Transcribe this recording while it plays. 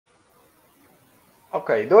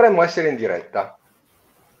Ok, dovremmo essere in diretta.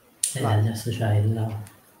 Adesso c'hai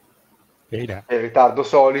È il ritardo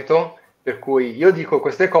solito, per cui io dico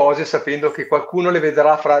queste cose sapendo che qualcuno le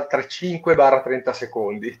vedrà tra 5-30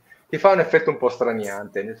 secondi, che fa un effetto un po'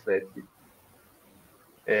 straniante, in effetti.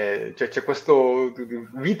 Cioè, c'è questo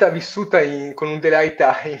vita vissuta con un delay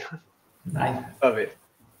time. Vai. Vabbè.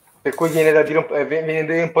 Per cui viene da dire viene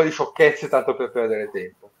da dire un po' di sciocchezze tanto per perdere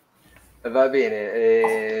tempo. Va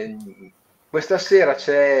bene, questa sera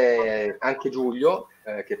c'è anche Giulio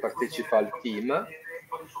che partecipa al team,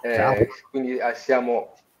 Ciao. quindi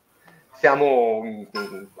siamo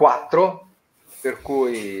quattro, per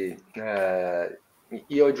cui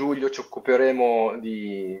io e Giulio ci occuperemo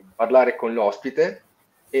di parlare con l'ospite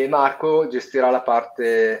e Marco gestirà la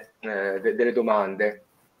parte delle domande.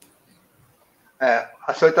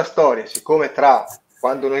 La solita storia, siccome tra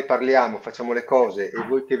quando noi parliamo, facciamo le cose e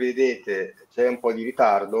voi che vedete c'è un po' di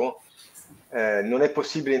ritardo, non è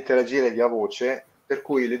possibile interagire via voce, per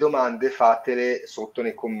cui le domande fatele sotto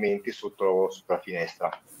nei commenti, sotto la finestra.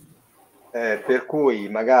 Per cui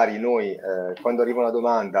magari noi, quando arriva una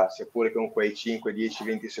domanda, sia pure con quei 5, 10,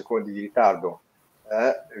 20 secondi di ritardo,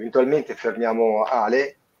 eventualmente fermiamo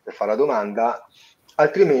Ale per fare la domanda,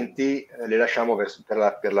 altrimenti le lasciamo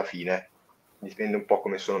per la fine. Dipende un po'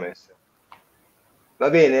 come sono messe.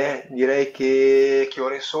 Va bene? Direi che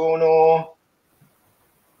ore sono?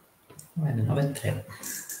 Bene,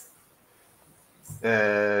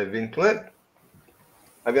 9:03. 21.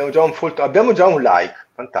 Abbiamo già un like,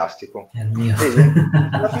 fantastico. È il mio. Vedi?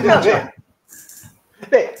 Vabbè.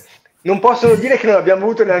 Beh, non posso dire che non abbiamo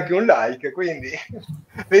avuto neanche un like, quindi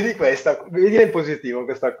vedi in positivo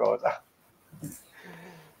questa cosa.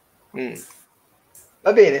 Mm.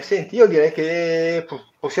 Va bene, senti, io direi che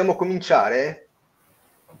possiamo cominciare?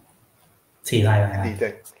 Sì, vai.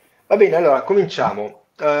 Dite. Va bene, allora cominciamo.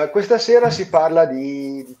 Questa sera si parla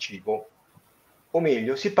di cibo, o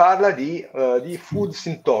meglio, si parla di food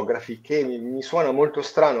sintography, che mi suona molto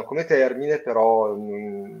strano come termine, però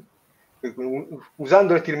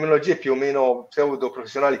usando le terminologie più o meno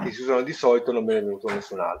pseudo-professionali che si usano di solito non me ne è venuto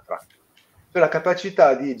nessun'altra. Cioè la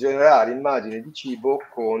capacità di generare immagini di cibo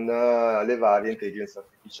con le varie intelligenze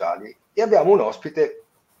artificiali. E abbiamo un ospite,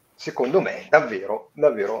 secondo me, davvero,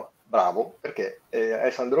 davvero bravo, perché è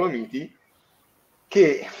Alessandro Miti,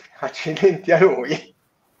 che, accidenti a noi,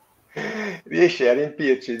 riesce a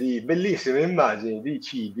riempirci di bellissime immagini di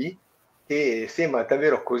cibi che sembrano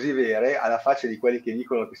davvero così vere, alla faccia di quelli che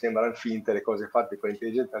dicono che sembrano finte le cose fatte con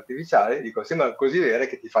l'intelligenza artificiale, dico, sembrano così vere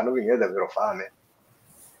che ti fanno venire davvero fame.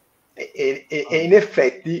 E in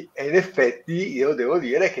effetti io devo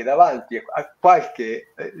dire che davanti a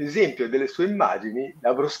qualche esempio delle sue immagini,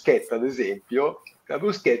 la bruschetta ad esempio, la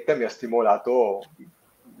bruschetta mi ha stimolato,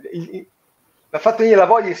 mi ha fatto venire la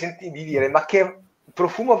voglia di dire ma che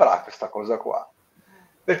profumo avrà questa cosa qua?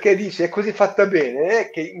 Perché dice è così fatta bene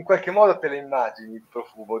che in qualche modo te la immagini il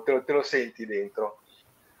profumo, te lo senti dentro.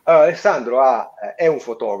 Allora, Alessandro è un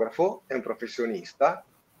fotografo, è un professionista,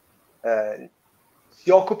 eh, si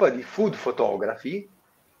occupa di food photography,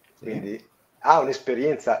 quindi ha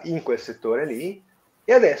un'esperienza in quel settore lì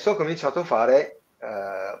e adesso ha cominciato a fare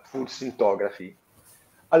food sintography.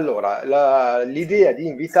 Allora, l'idea di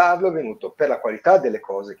invitarlo è venuto per la qualità delle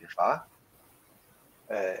cose che fa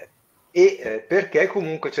perché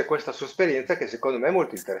comunque c'è questa sua esperienza che secondo me è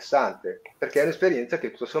molto interessante, perché è un'esperienza che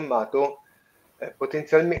tutto sommato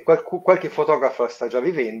potenzialmente qualche fotografo la sta già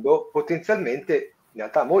vivendo, potenzialmente in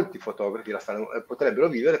realtà molti fotografi potrebbero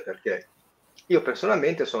vivere perché io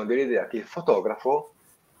personalmente sono dell'idea che un fotografo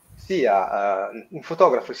sia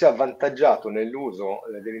avvantaggiato nell'uso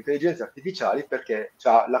delle intelligenze artificiali perché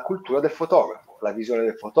ha la cultura del fotografo, la visione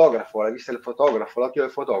del fotografo, la vista del fotografo, l'occhio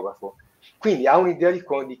del fotografo. Quindi ha un'idea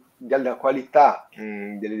della qualità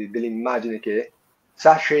delle immagini che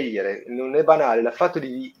sa scegliere. Non è banale, il fatto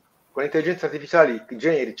di con l'intelligenza artificiale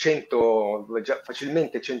generi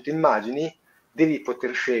facilmente 100 immagini, devi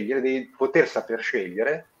poter scegliere, devi poter saper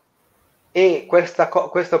scegliere e questa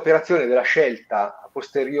operazione della scelta a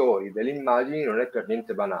posteriori delle immagini non è per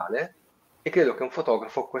niente banale e credo che un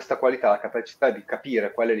fotografo questa qualità, la capacità di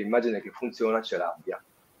capire qual è l'immagine che funziona, ce l'abbia.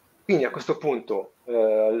 Quindi a questo punto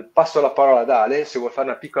passo la parola ad Ale se vuol fare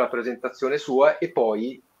una piccola presentazione sua e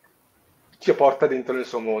poi ci porta dentro nel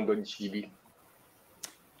suo mondo di cibi.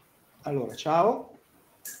 Allora, ciao,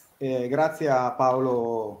 grazie a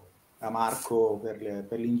Paolo e a Marco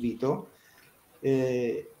per l'invito.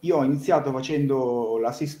 Io ho iniziato facendo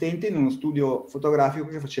l'assistente in uno studio fotografico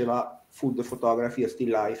che faceva food photography e still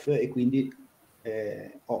life e quindi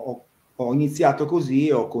ho iniziato così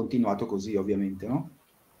e ho continuato così ovviamente, no?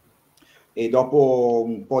 e dopo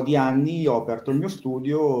un po' di anni ho aperto il mio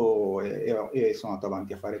studio e sono andato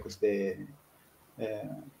avanti a fare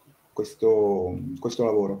questo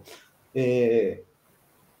lavoro.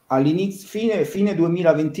 All'inizio, fine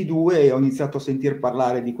 2022 ho iniziato a sentir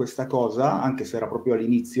parlare di questa cosa, anche se era proprio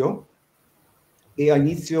all'inizio, e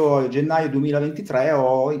all'inizio gennaio 2023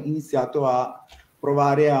 ho iniziato a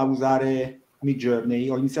provare a usare Midjourney.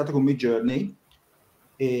 Ho iniziato con Midjourney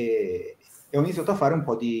e ho iniziato a fare un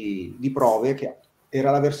po' di prove, che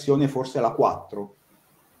era la versione forse la 4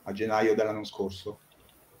 a gennaio dell'anno scorso,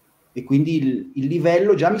 e quindi il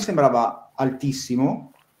livello già mi sembrava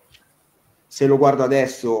altissimo. Se lo guardo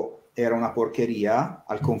adesso era una porcheria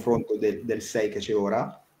al confronto del 6 che c'è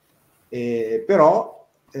ora, però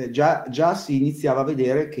già si iniziava a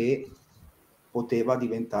vedere che poteva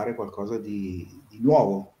diventare qualcosa di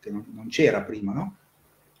nuovo, che non c'era prima, no?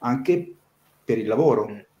 Anche per il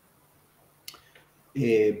lavoro.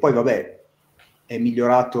 E poi vabbè, è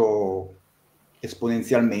migliorato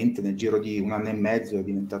esponenzialmente nel giro di un anno e mezzo, è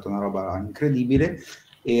diventata una roba incredibile,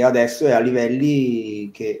 e adesso è a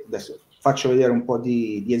livelli che adesso faccio vedere un po'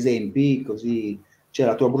 di esempi, così c'è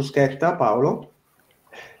la tua bruschetta, Paolo.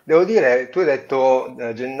 Devo dire, tu hai detto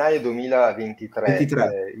gennaio 2023,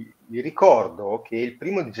 23. vi ricordo che il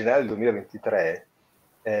 1° gennaio 2023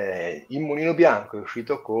 il Mulino Bianco è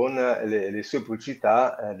uscito con le sue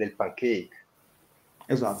pubblicità del pancake,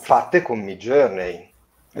 Esatto. fatte con Midjourney.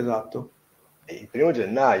 Esatto. Il 1°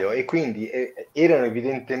 gennaio, e quindi erano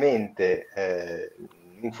evidentemente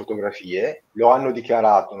in fotografie, lo hanno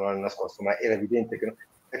dichiarato, non hanno nascosto, ma era evidente che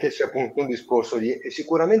perché c'è appunto un discorso e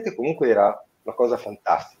sicuramente comunque era una cosa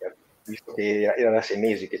fantastica, visto che era da 6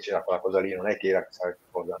 mesi che c'era quella cosa lì, non è che era chissà che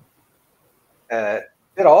cosa.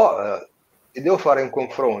 Però se devo fare un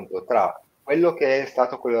confronto tra quello che è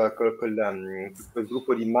stato quel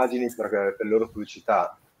gruppo di immagini per le loro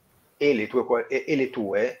pubblicità e le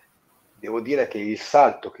tue, devo dire che il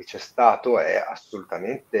salto che c'è stato è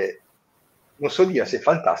assolutamente, non so dire se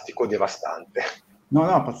fantastico o devastante.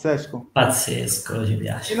 No, pazzesco. Pazzesco, ci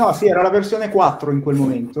piace. No, sì, era la versione 4 in quel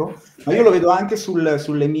momento, ma io lo vedo anche sul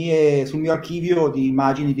mio archivio di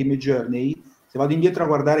immagini di Midjourney. Se vado indietro a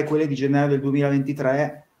guardare quelle di gennaio del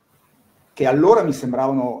 2023, che allora mi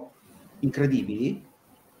sembravano incredibili,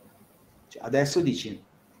 cioè, adesso dici,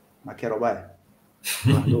 ma che roba è?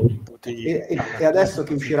 E adesso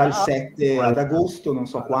che uscirà il 7 ad agosto, non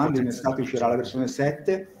so quando, in estate uscirà la versione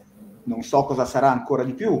 7, non so cosa sarà ancora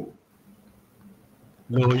di più.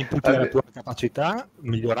 Lo imputi alla tua capacità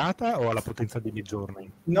migliorata o alla potenza di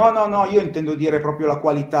Midjourney? No, io intendo dire proprio la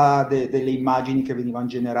qualità delle immagini che venivano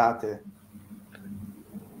generate.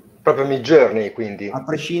 Proprio Midjourney, quindi. A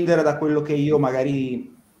prescindere da quello che io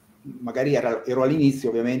magari ero all'inizio,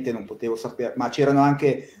 ovviamente non potevo sapere, ma c'erano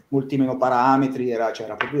anche molti meno parametri,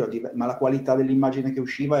 c'era proprio, ma la qualità dell'immagine che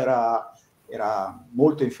usciva era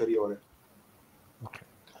molto inferiore. Okay.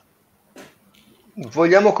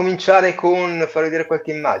 Vogliamo cominciare con far vedere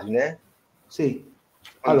qualche immagine? Sì.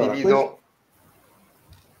 Condivido.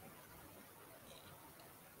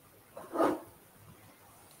 Allora,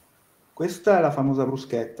 questa è la famosa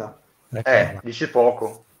bruschetta. Dici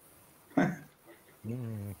poco.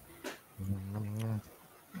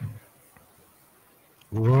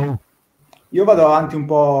 Io vado avanti un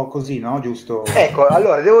po' così, no? Giusto? Ecco,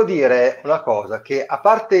 allora devo dire una cosa, che a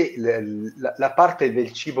parte la parte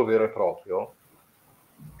del cibo vero e proprio,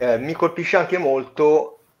 mi colpisce anche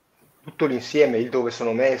molto tutto l'insieme, il dove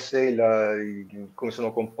sono messe, come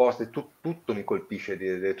sono composte, tutto mi colpisce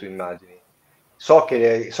delle tue immagini. So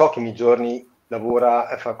che Midjourney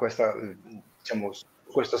lavora, fa diciamo,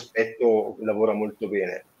 questo aspetto lavora molto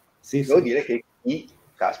bene. Sì, Devo dire che qui,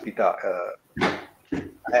 caspita,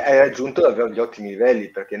 hai raggiunto davvero gli ottimi livelli,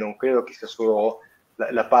 perché non credo che sia solo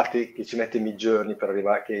la parte che ci mette Midjourney per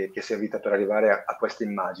arrivare, che è servita per arrivare a questa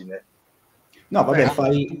immagine. No, vabbè,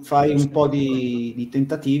 fai un po' di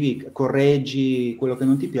tentativi, correggi quello che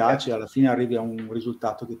non ti piace, alla fine arrivi a un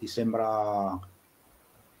risultato che ti sembra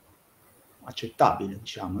accettabile,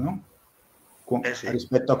 diciamo, no? Sì.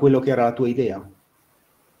 Rispetto a quello che era la tua idea.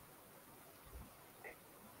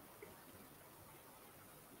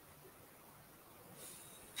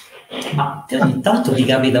 Ma te ogni tanto ti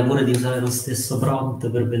capita pure di usare lo stesso prompt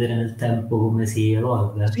per vedere nel tempo come si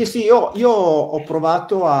evolve? Sì, io ho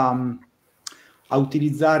provato a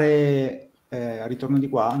utilizzare ritorno di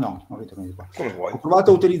qua? No, non ritorno di qua. Come vuoi. Ho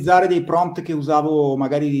provato a utilizzare dei prompt che usavo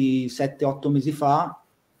magari 7-8 mesi fa,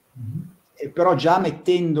 però già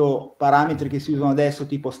mettendo parametri che si usano adesso,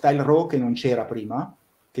 tipo style raw, che non c'era prima,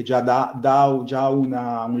 che già dà già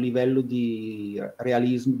un livello di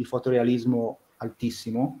realismo, di fotorealismo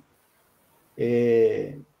altissimo.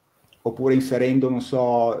 oppure inserendo, non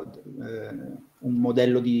so, un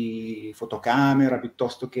modello di fotocamera,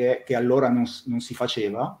 piuttosto che allora non si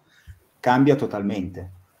faceva, cambia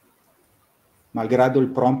totalmente, malgrado il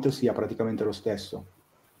prompt sia praticamente lo stesso.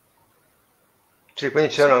 Cioè, quindi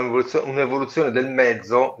c'è un'evoluzione del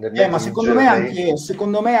mezzo Ma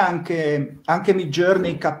secondo me anche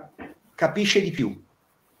Midjourney capisce di più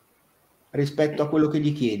rispetto a quello che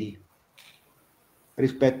gli chiedi,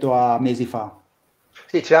 rispetto a mesi fa.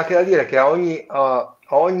 Sì, c'è anche da dire che a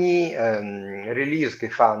ogni release che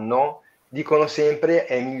fanno dicono sempre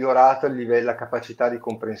è migliorato il livello, la capacità di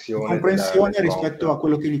comprensione, del rispetto prompt. a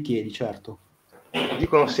quello che gli chiedi, certo.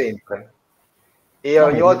 Dicono sempre. E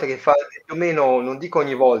ogni volta che fa, più o meno, non dico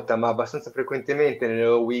ogni volta, ma abbastanza frequentemente nelle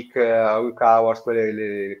week hours, quelle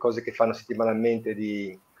le cose che fanno settimanalmente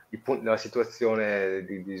della situazione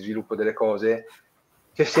di sviluppo delle cose,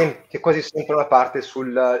 c'è quasi sempre una parte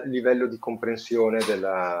sul livello di comprensione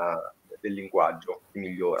del linguaggio che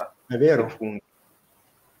migliora. È vero.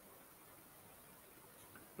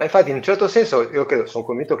 Ma infatti in un certo senso io sono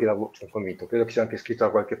convinto credo che sia anche scritto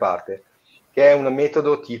da qualche parte, che è un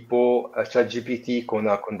metodo tipo ChatGPT con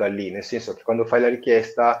DALL-E, nel senso che quando fai la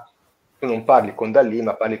richiesta tu non parli con DALL-E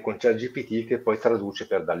ma parli con ChatGPT che poi traduce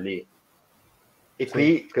per DALL-E. E sì,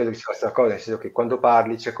 qui credo che sia questa cosa, nel senso che quando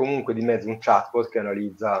parli c'è comunque di mezzo un chatbot che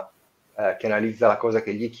analizza la cosa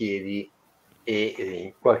che gli chiedi e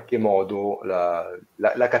in qualche modo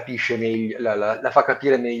la capisce meglio, la fa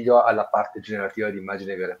capire meglio alla parte generativa di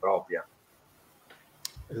immagine vera e propria.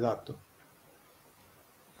 Esatto.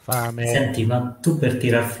 Senti, ma tu per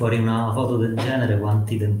tirar fuori una foto del genere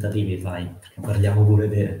quanti tentativi fai? Perché parliamo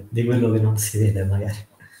pure di quello che non si vede magari.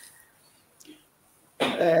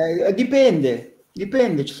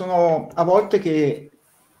 Dipende, ci sono a volte che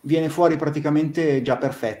viene fuori praticamente già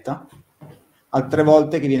perfetta, altre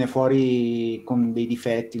volte che viene fuori con dei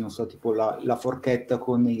difetti, non so, tipo la forchetta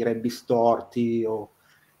con i rebbi storti, o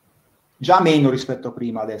già meno rispetto a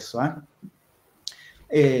prima adesso,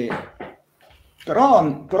 però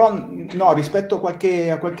no, rispetto a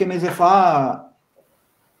qualche mese fa,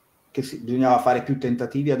 che bisognava fare più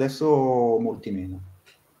tentativi, adesso molti meno.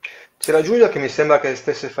 C'era Giulia che mi sembra che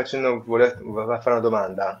stesse voleva fare una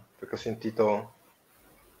domanda, perché ho sentito...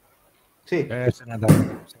 Sì. Se n'è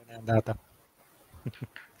andata.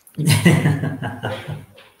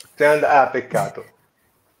 Peccato.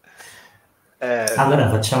 Allora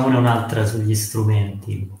facciamone un'altra sugli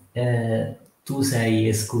strumenti. Tu sei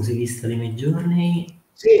esclusivista di Midjourney?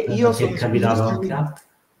 Sì, io Ti è capitato anche altro?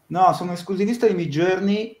 No, sono esclusivista di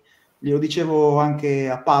Midjourney, glielo dicevo anche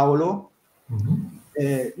a Paolo.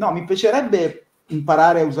 No, mi piacerebbe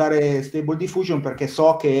imparare a usare Stable Diffusion perché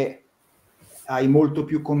so che hai molto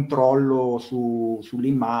più controllo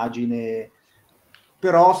sull'immagine,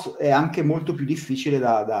 però è anche molto più difficile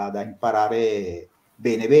da imparare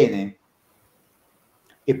bene.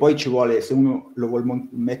 E poi ci vuole, se uno lo vuole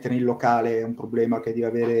mettere in locale, è un problema che deve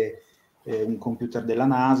avere un computer della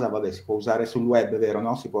NASA, vabbè, si può usare sul web, vero,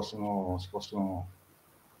 no? Si possono...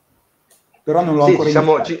 Però non l'ho ancora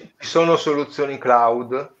iniziato. Ci sono soluzioni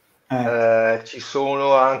cloud, ci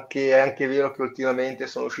sono è anche vero che ultimamente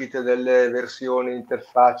sono uscite delle versioni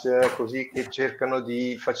interfacce così che cercano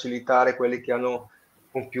di facilitare quelli che hanno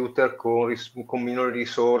computer con minori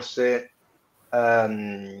risorse,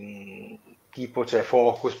 tipo c'è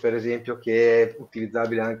Focus per esempio, che è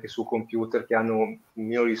utilizzabile anche su computer che hanno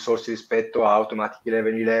minori risorse rispetto a Automatic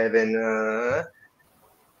 1111.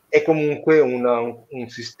 È comunque un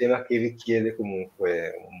sistema che richiede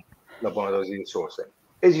comunque una buona dose di risorse.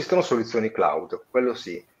 Esistono soluzioni cloud, quello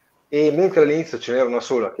sì. E mentre all'inizio ce n'era una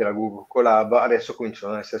sola, che era Google Colab, adesso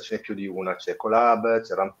cominciano ad essercene più di una. C'è Colab,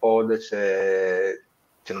 c'è Rampod, c'è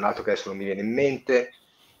un altro che adesso non mi viene in mente.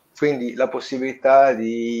 Quindi la possibilità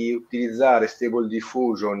di utilizzare Stable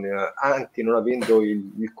Diffusion anche non avendo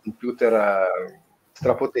il computer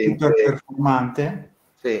strapotente. Super performante.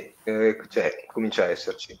 Sì, comincia a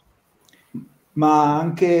esserci. Ma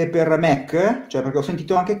anche per Mac? Cioè, perché ho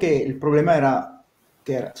sentito anche che il problema era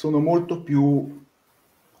che sono molto più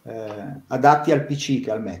adatti al PC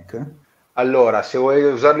che al Mac. Allora, se vuoi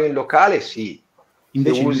usarlo in locale, sì.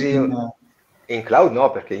 Invece se usi in cloud,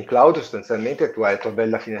 no, perché in cloud sostanzialmente tu hai la tua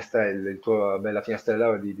bella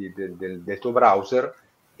finestrella del tuo browser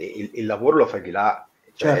e il lavoro lo fai di là.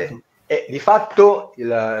 Cioè, certo. Di fatto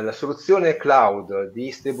la soluzione cloud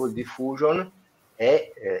di Stable Diffusion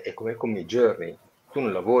è come con Midjourney. Tu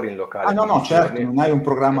non lavori in locale. No, certo, non hai un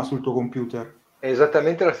programma sul tuo computer. È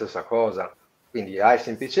esattamente la stessa cosa. Quindi hai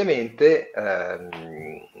semplicemente,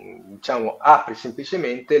 apri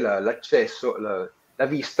semplicemente l'accesso, la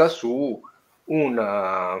vista su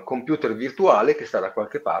un computer virtuale che sta da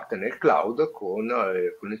qualche parte nel cloud con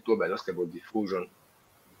il tuo bello Stable Diffusion.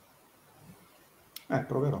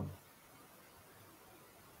 Proverò.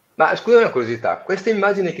 Ma scusa una curiosità, queste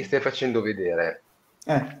immagini che stai facendo vedere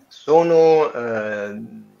sono,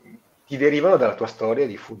 ti derivano dalla tua storia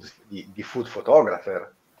di food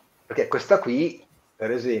photographer? Perché questa qui,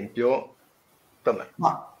 per esempio, insomma,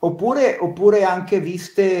 ma oppure anche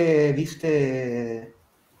viste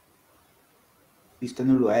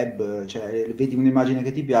nel web, cioè vedi un'immagine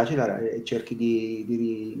che ti piace e cerchi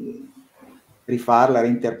di rifarla,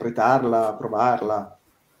 reinterpretarla, provarla.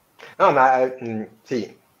 no, ma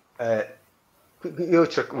sì, io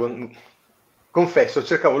confesso,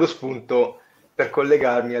 cercavo lo spunto per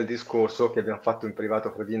collegarmi al discorso che abbiamo fatto in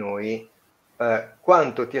privato fra di noi,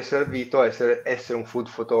 quanto ti è servito essere un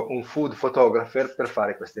food photographer per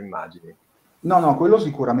fare queste immagini? No, quello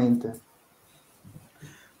sicuramente.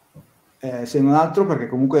 Se non altro perché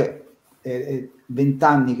comunque è 20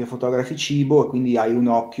 anni che fotografi cibo e quindi hai un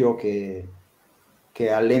occhio che è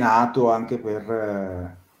allenato anche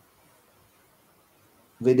per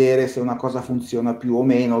vedere se una cosa funziona più o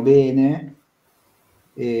meno bene,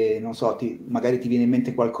 e non so, magari ti viene in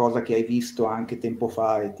mente qualcosa che hai visto anche tempo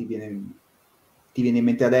fa e ti viene in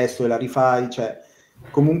mente adesso e la rifai, cioè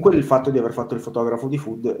comunque il fatto di aver fatto il fotografo di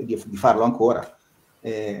food e di farlo ancora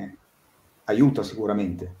aiuta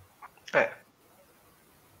sicuramente.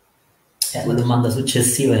 La domanda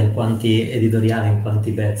successiva è in quanti editoriali, in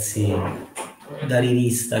quanti pezzi da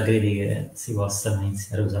rivista credi che si possano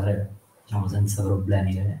iniziare a usare, diciamo, senza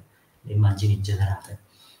problemi le immagini generate?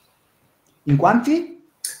 In quanti?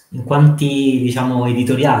 In quanti, diciamo,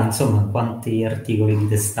 editoriali, insomma, in quanti articoli di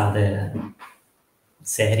testate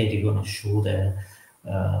serie riconosciute,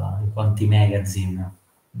 in quanti magazine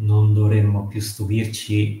non dovremmo più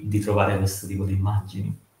stupirci di trovare questo tipo di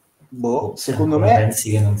immagini? Secondo me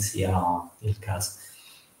pensi che non sia il caso?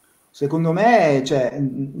 Secondo me, cioè,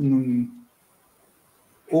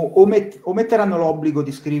 o metteranno l'obbligo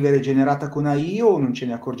di scrivere generata con AI o non ce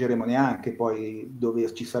ne accorgeremo neanche poi,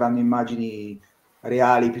 dove ci saranno immagini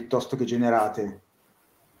reali piuttosto che generate.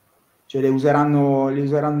 Cioè le useranno,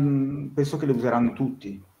 penso che le useranno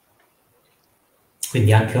tutti.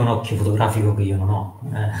 Quindi anche un occhio fotografico che io non ho,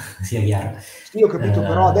 sia chiaro. Sì, ho capito,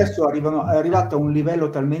 però adesso è arrivato a un livello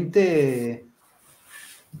talmente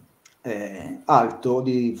alto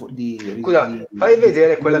Scusa, fai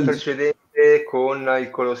vedere quella precedente con il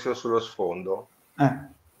Colosseo sullo sfondo.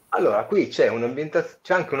 Allora, qui c'è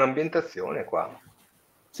anche un'ambientazione qua.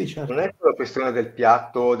 Sì, certo. Non è solo la questione del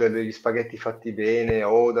piatto, degli spaghetti fatti bene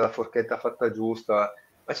o della forchetta fatta giusta,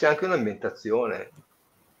 ma c'è anche un'ambientazione.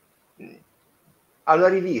 A una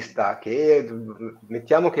rivista che,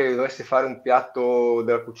 mettiamo che dovesse fare un piatto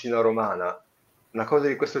della cucina romana, una cosa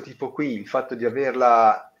di questo tipo qui, il fatto di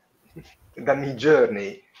averla da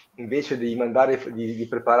Midjourney, invece di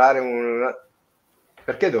preparare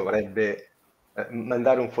perché dovrebbe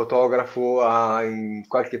mandare un fotografo in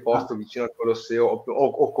qualche posto vicino al Colosseo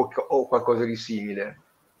o qualcosa di simile?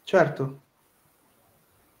 Certo.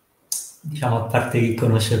 Diciamo, a parte chi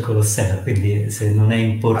conosce il Colosseo, quindi se non è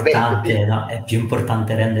importante, no, è più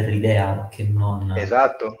importante rendere l'idea che non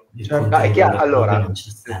esatto. il contenuto. È chiaro, allora, non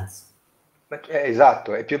c'è senso.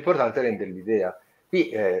 Esatto, è più importante rendere l'idea.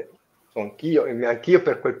 Qui anch'io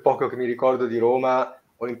per quel poco che mi ricordo di Roma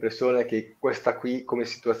ho l'impressione che questa qui come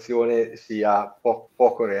situazione sia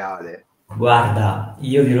poco reale. Guarda,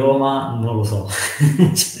 io di Roma non lo so,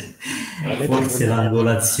 forse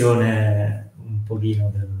l'angolazione un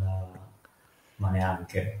pochino ma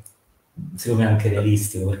neanche, secondo me anche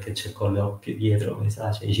realistico, perché c'è Colle Oppio dietro, mi sa,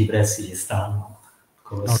 i cipressi ci stanno,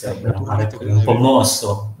 un po'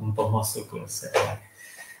 mosso il Colosseo.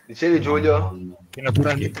 Dicevi, Giulio? Che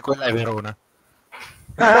naturalmente quella è Verona.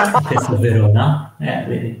 Questa è Verona,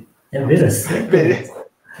 vedi? È vero, è stretto.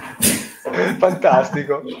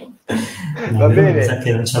 Fantastico. No, Va bene. Mi sa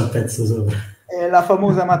che non c'è il pezzo sopra. È la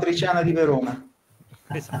famosa matriciana di Verona.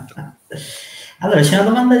 Esatto. Allora, c'è una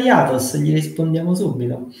domanda di Atos, gli rispondiamo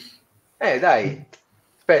subito. Dai,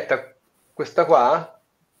 aspetta, questa qua?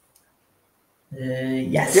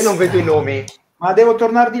 Yes. Io non vedo i nomi. Ma devo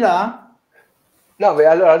tornare di là? No,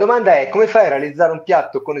 allora la domanda è: come fai a realizzare un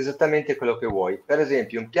piatto con esattamente quello che vuoi? Per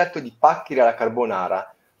esempio, un piatto di paccheri alla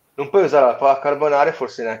carbonara. Non puoi usare la parola carbonara e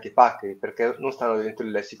forse neanche paccheri, perché non stanno dentro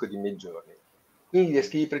il lessico di Midjourney. Quindi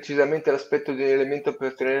descrivi precisamente l'aspetto di un elemento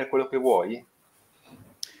per ottenere quello che vuoi?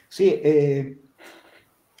 Sì,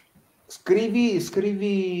 scrivi,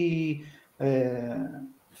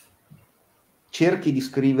 cerchi di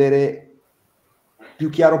scrivere più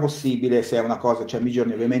chiaro possibile se è una cosa, cioè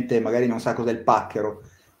Midjourney ovviamente magari non sa cos'è il pacchero,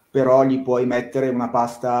 però gli puoi mettere una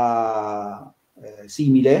pasta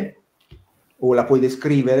simile, o la puoi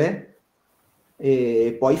descrivere,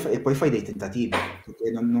 e poi fai dei tentativi,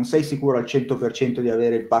 perché non sei sicuro al 100% di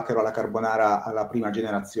avere il pacchero alla carbonara alla prima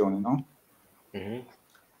generazione, no?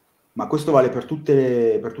 Ma questo vale per tutte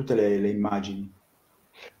le immagini.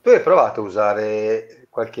 Tu hai provato a usare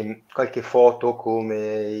qualche foto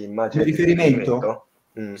come immagine Come di riferimento?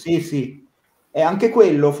 riferimento? Sì, sì. E anche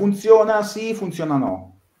quello funziona sì, funziona no.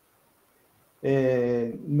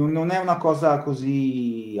 Non è una cosa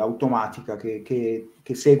così automatica che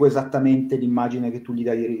segue esattamente l'immagine che tu gli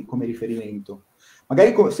dai come riferimento.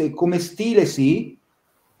 Magari come stile sì,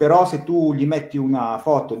 però se tu gli metti una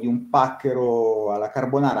foto di un pacchero alla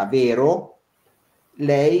carbonara vero,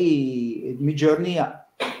 lei, Midjourney,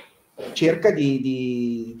 cerca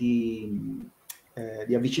di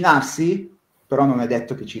avvicinarsi, però non è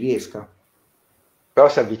detto che ci riesca. Però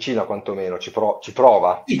si avvicina quantomeno, ci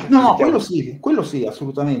prova. Sì, no, quello sì,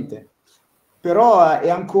 assolutamente. Però è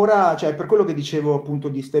ancora, cioè per quello che dicevo appunto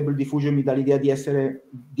di Stable Diffusion mi dà l'idea di essere,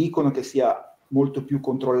 dicono che sia molto più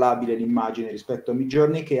controllabile l'immagine rispetto a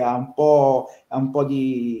Midjourney, che ha un po'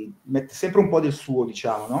 mette sempre un po' del suo,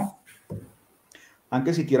 diciamo, no?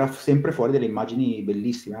 Anche se tira sempre fuori delle immagini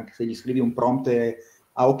bellissime, anche se gli scrivi un prompt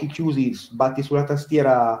a occhi chiusi, batti sulla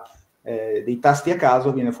tastiera dei tasti a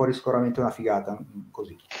caso, viene fuori sicuramente una figata,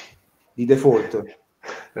 così, di default.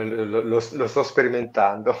 Lo sto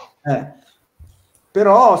sperimentando.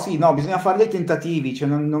 Però sì, no, bisogna fare dei tentativi, cioè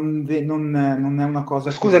non è una cosa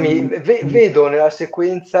Scusami, così... vedo nella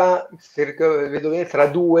sequenza, vedo bene, tra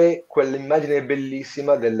due quell'immagine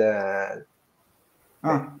bellissima del...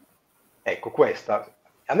 ecco, questa.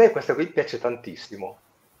 A me questa qui piace tantissimo.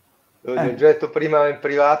 L'ho già detto prima in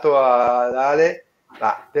privato ad Ale,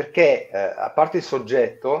 ma perché a parte il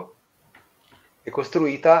soggetto è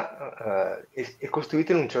costruita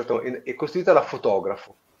in un certo è costruita da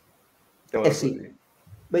fotografo. Sì. Così.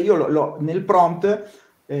 Beh, io nel prompt,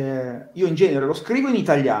 io in genere lo scrivo in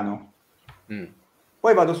italiano,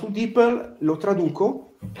 poi vado su DeepL, lo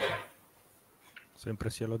traduco. Sempre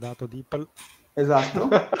sia lodato DeepL. Esatto.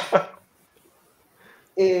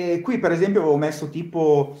 E qui per esempio avevo messo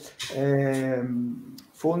tipo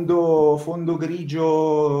fondo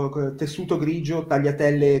grigio, tessuto grigio,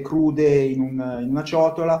 tagliatelle crude in una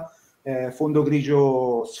ciotola, sfondo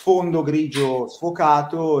grigio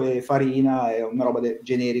sfocato e farina, e una roba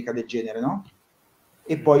generica del genere, no?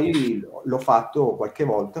 E poi l'ho fatto qualche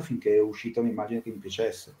volta finché è uscita un'immagine che mi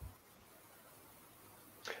piacesse.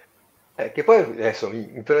 Che poi adesso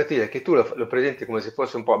mi permetti di dire che tu lo presenti come se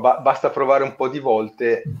fosse un po', basta provare un po' di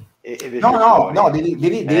volte ed esce fuori. No,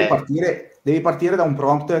 devi partire da un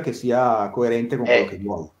prompt che sia coerente con quello che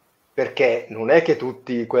vuoi. Perché non è che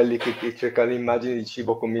tutti quelli che cercano immagini di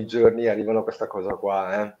cibo con Midjourney arrivano a questa cosa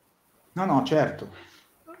qua, No, certo.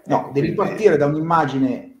 No, ecco, devi quindi... partire da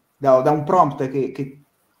un'immagine, da un prompt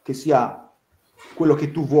che sia quello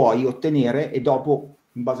che tu vuoi ottenere, e dopo,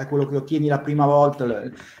 in base a quello che ottieni la prima volta,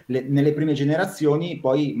 nelle prime generazioni,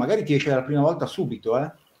 poi magari ti esce la prima volta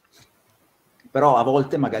subito, però a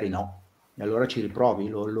volte magari no. E allora ci riprovi.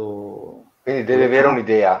 Quindi deve avere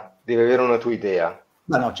un'idea, deve avere una tua idea.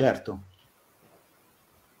 Ma no, certo.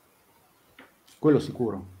 Quello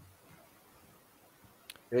sicuro.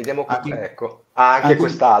 Vediamo ecco, anche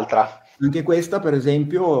quest'altra. Anche questa, per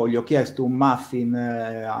esempio, gli ho chiesto un muffin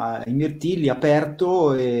ai mirtilli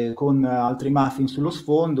aperto e con altri muffin sullo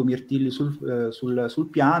sfondo, mirtilli sul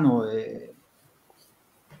piano. Ed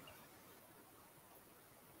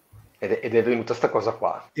è venuta sta cosa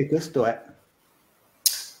qua. E questo è.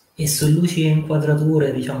 E su luci e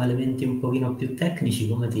inquadrature, diciamo, elementi un pochino più tecnici,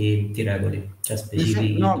 come ti regoli? Cioè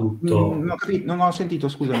specifichi tutto? Non ho sentito,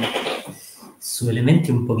 scusami. Su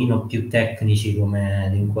elementi un pochino più tecnici come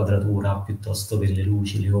l'inquadratura, piuttosto che le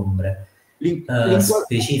luci, le ombre,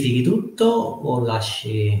 specifichi tutto o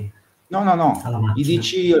lasci... No. Gli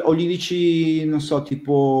dici, non so,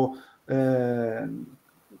 tipo...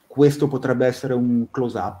 questo potrebbe essere un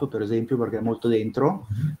close-up, per esempio, perché è molto dentro.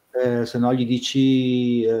 Se no gli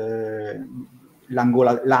dici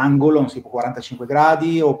l'angolo, non so, 45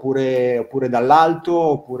 gradi, oppure dall'alto,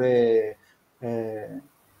 oppure...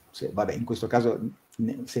 vabbè, in questo caso,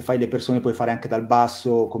 se fai le persone puoi fare anche dal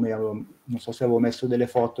basso, come non so se avevo messo delle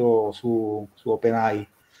foto su OpenAI,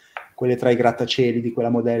 quelle tra i grattacieli di quella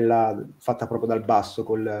modella fatta proprio dal basso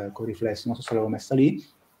col riflesso, non so se l'avevo messa lì.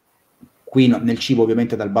 Qui nel cibo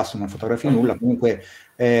ovviamente dal basso non fotografi nulla, comunque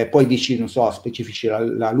poi dici, non so, specifici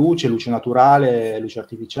la luce naturale, luce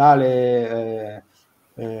artificiale,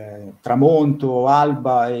 tramonto,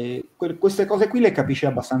 alba, e queste cose qui le capisci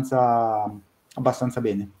abbastanza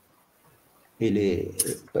bene. e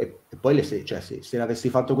poi cioè, se avessi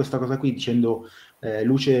fatto questa cosa qui dicendo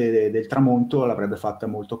luce del tramonto, l'avrebbe fatta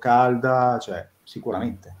molto calda, cioè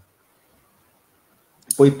sicuramente.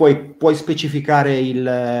 Poi puoi specificare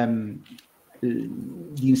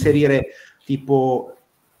di inserire tipo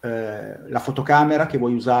la fotocamera che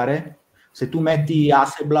vuoi usare. Se tu metti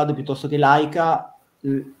Hasselblad piuttosto che Leica,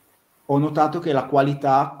 ho notato che la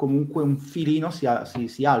qualità comunque un filino si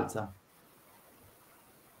alza.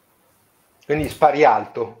 Quindi spari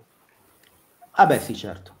alto. Ah beh sì,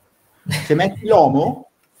 certo. Se metti l'Omo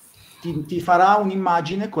ti farà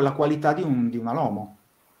un'immagine con la qualità di una Lomo.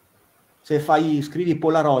 Se scrivi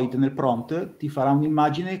Polaroid nel prompt, ti farà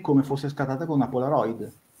un'immagine come fosse scattata con una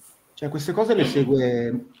Polaroid. Cioè queste cose le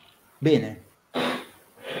segue bene.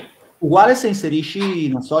 Uguale se inserisci,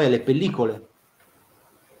 non so, le pellicole.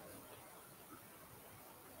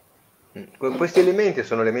 Questi elementi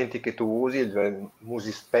sono elementi che tu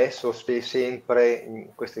usi spesso, sempre in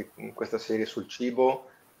questa serie sul cibo?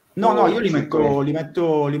 No, io li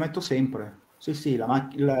metto sempre. Sì, la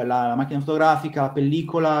macchina fotografica, la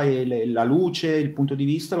pellicola, e la luce, il punto di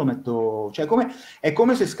vista lo metto... Cioè è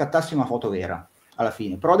come se scattassi una foto vera, alla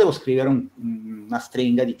fine. Però devo scrivere una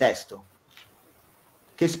stringa di testo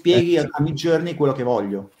che spieghi a Midjourney quello che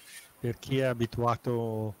voglio. Per chi è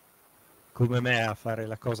abituato come me a fare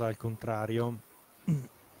la cosa al contrario,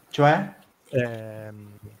 cioè?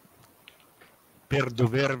 Per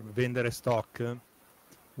dover vendere stock,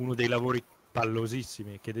 uno dei lavori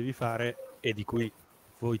pallosissimi che devi fare e di cui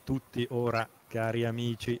voi tutti ora, cari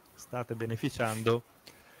amici, state beneficiando,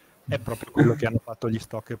 è proprio quello che hanno fatto gli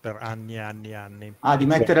stock per anni e anni e anni. Ah, di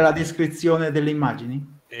mettere la descrizione delle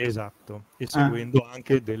immagini? Esatto, e seguendo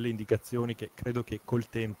anche delle indicazioni che credo che col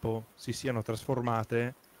tempo si siano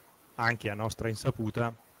trasformate anche a nostra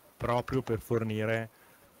insaputa, proprio per fornire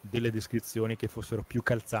delle descrizioni che fossero più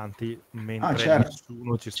calzanti mentre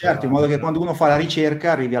nessuno ci stava. Certo, in modo che quando uno fa la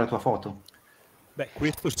ricerca arrivi alla tua foto. Beh,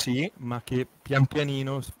 questo sì, ma che pian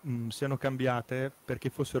pianino siano cambiate perché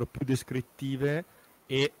fossero più descrittive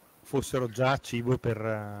e fossero già cibo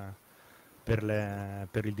per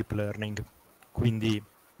il deep learning. Quindi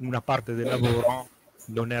una parte del lavoro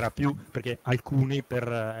non era più, perché alcuni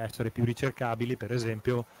per essere più ricercabili, per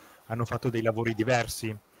esempio, hanno fatto dei lavori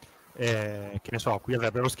diversi. Che ne so, qui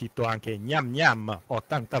avrebbero scritto anche gnam gnam, ho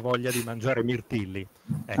tanta voglia di mangiare mirtilli.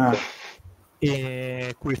 Ecco.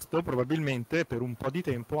 E questo probabilmente per un po' di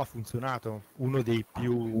tempo ha funzionato. Uno dei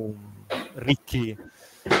più ricchi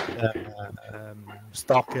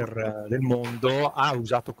stalker del mondo ha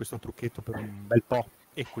usato questo trucchetto per un bel po'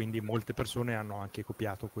 e quindi molte persone hanno anche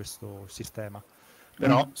copiato questo sistema.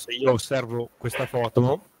 Però se io osservo questa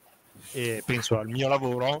foto e penso al mio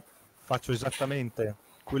lavoro, faccio esattamente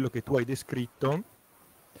quello che tu hai descritto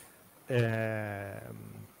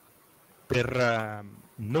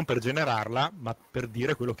non per generarla, ma per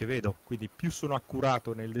dire quello che vedo. Quindi più sono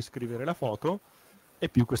accurato nel descrivere la foto e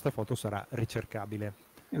più questa foto sarà ricercabile.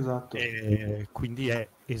 Esatto. E quindi è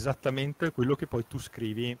esattamente quello che poi tu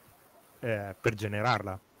scrivi per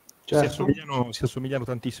generarla. Certo. Si assomigliano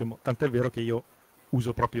tantissimo, tant'è vero che io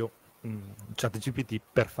uso proprio ChatGPT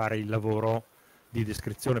per fare il lavoro di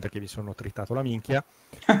descrizione, perché mi sono tritato la minchia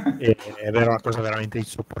e è una cosa veramente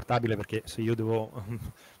insopportabile, perché se io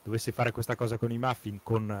dovessi fare questa cosa con i muffin,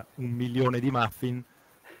 con 1 milione di muffin,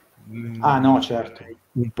 no, certo,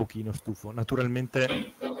 un pochino stufo.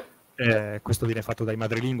 Naturalmente questo viene fatto dai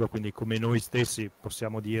madrelingua, quindi come noi stessi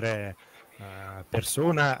possiamo dire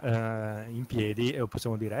persona in piedi, o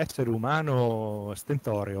possiamo dire essere umano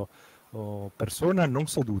stentoreo o persona non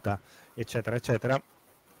seduta, eccetera eccetera.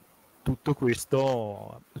 Tutto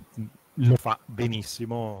questo lo fa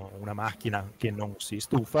benissimo una macchina che non si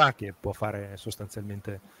stufa, che può fare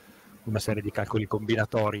sostanzialmente una serie di calcoli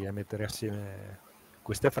combinatori e mettere assieme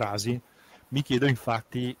queste frasi. Mi chiedo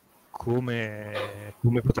infatti come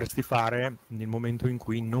potresti fare nel momento in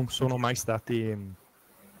cui non sono mai stati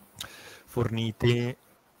forniti,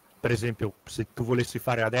 per esempio, se tu volessi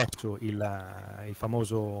fare adesso il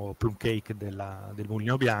famoso plum cake del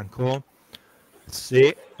mulino bianco,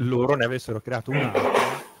 se loro ne avessero creato un altro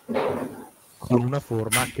con una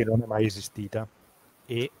forma che non è mai esistita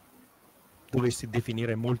e dovessi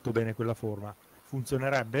definire molto bene quella forma,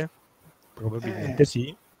 funzionerebbe? Probabilmente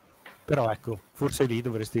sì, però ecco, forse lì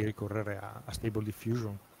dovresti ricorrere a Stable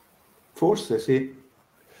Diffusion. Forse sì.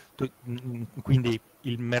 Quindi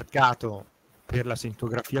il mercato per la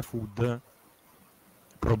cinematografia food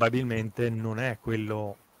probabilmente non è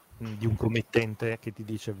quello di un committente che ti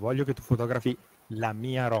dice voglio che tu fotografi la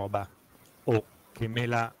mia roba o che me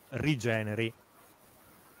la rigeneri,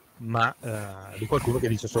 ma di qualcuno che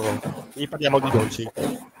dice solo parliamo di dolci.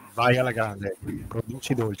 vai alla grande,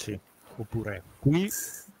 produci dolci, oppure qui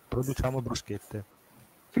produciamo bruschette,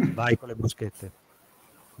 vai con le bruschette,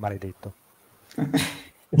 maledetto.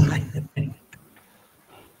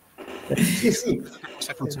 Sì, sì.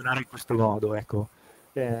 Possa funzionare in questo modo, ecco.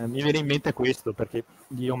 Mi viene in mente questo, perché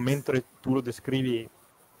io mentre tu lo descrivi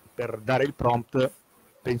per dare il prompt,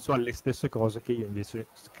 penso alle stesse cose che io invece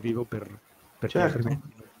scrivo perché Certo. altrimenti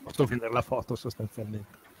non posso vedere la foto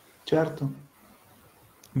sostanzialmente. Certo.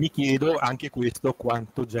 Mi chiedo anche questo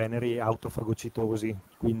quanto generi autofagocitosi,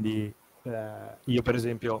 quindi io per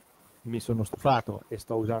esempio mi sono stufato e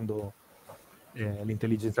sto usando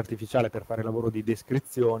l'intelligenza artificiale per fare lavoro di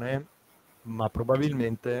descrizione, ma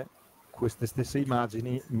probabilmente queste stesse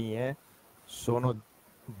immagini mie sono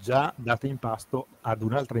già date in pasto ad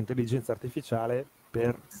un'altra intelligenza artificiale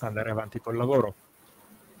per andare avanti col lavoro.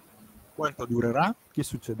 Quanto durerà? Che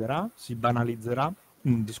succederà? Si banalizzerà?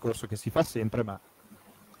 Un discorso che si fa sempre, ma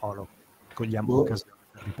cogliamo l'occasione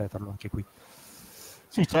per ripeterlo anche qui.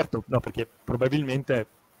 Sì, certo, no, perché probabilmente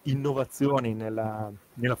innovazioni nella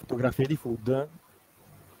fotografia di food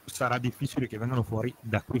sarà difficile che vengano fuori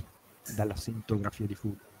da qui, dalla fotografia di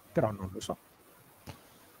food, però non lo so.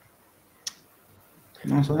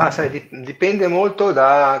 Non so. Sai, dipende molto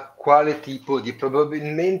da quale tipo di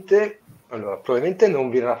probabilmente non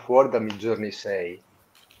verrà fuori da Midjourney 6,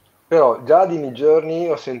 però già di Midjourney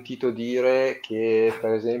ho sentito dire che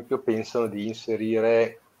per esempio pensano di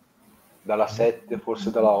inserire dalla 7, forse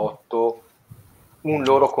dalla 8, un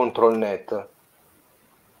loro control net.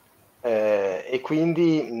 E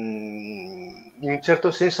quindi in un certo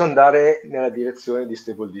senso andare nella direzione di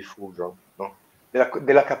Stable Diffusion, no?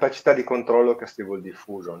 Della capacità di controllo che ha Stable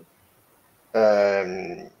Diffusion.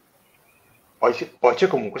 Poi c'è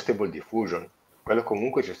comunque Stable Diffusion, quello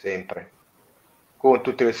comunque c'è sempre, con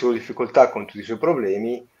tutte le sue difficoltà, con tutti i suoi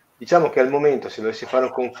problemi. Diciamo che al momento, se dovessi fare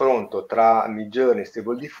un confronto tra Midjourney e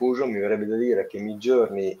Stable Diffusion, mi verrebbe da dire che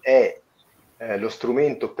Midjourney è lo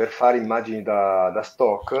strumento per fare immagini da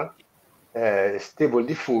stock, Stable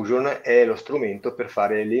Diffusion è lo strumento per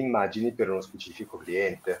fare le immagini per uno specifico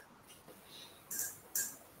cliente.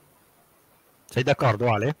 Sei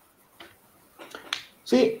d'accordo, Ale?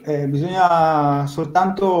 Sì, bisogna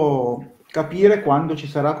soltanto capire quando ci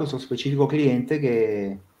sarà questo specifico cliente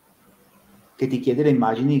che ti chiede le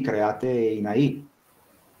immagini create in AI.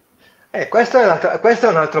 Questo è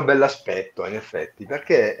un altro bell'aspetto, in effetti,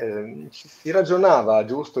 perché si ragionava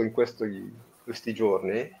giusto in questi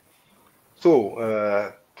giorni su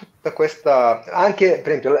tutta questa, anche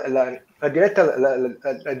per esempio la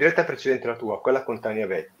diretta precedente alla tua, quella con Tania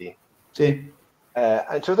Vetti. Sì.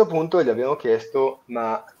 A un certo punto gli abbiamo chiesto,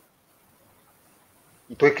 ma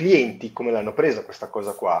i tuoi clienti come l'hanno presa questa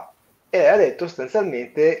cosa qua? E ha detto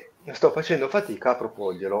sostanzialmente, sto facendo fatica a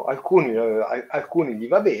proporglielo, alcuni gli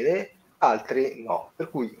va bene, altri no, per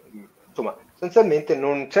cui insomma sostanzialmente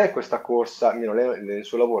non c'è questa corsa, almeno lei nel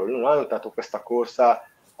suo lavoro non ha notato questa corsa,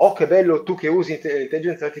 oh che bello tu che usi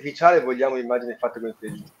l'intelligenza artificiale, vogliamo immagini fatte con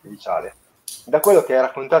l'intelligenza artificiale. Da quello che hai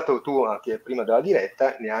raccontato tu anche prima della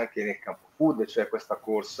diretta, neanche nel campo food c'è questa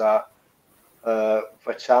corsa,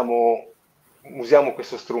 usiamo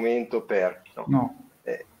questo strumento per... No.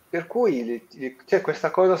 Per cui c'è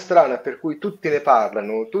questa cosa strana per cui tutti ne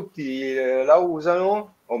parlano, tutti la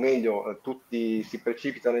usano, o meglio, tutti si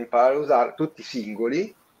precipitano a imparare a usare, tutti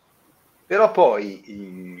singoli, però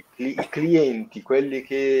poi i clienti, i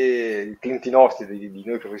clienti nostri, di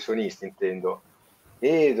noi professionisti intendo,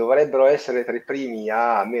 e dovrebbero essere tra i primi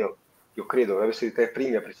almeno io credo, dovrebbero essere tra i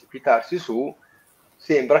primi a precipitarsi su,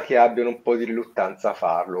 sembra che abbiano un po' di riluttanza a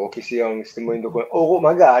farlo, o che stiano muovendo o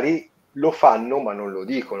magari lo fanno ma non lo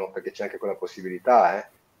dicono, perché c'è anche quella possibilità,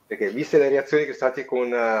 perché viste le reazioni che sono state con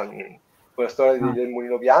la storia del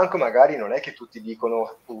mulino bianco, magari non è che tutti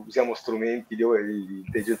dicono usiamo strumenti di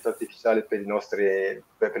intelligenza artificiale per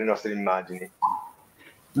le nostre immagini.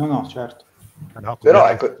 No, certo. No, però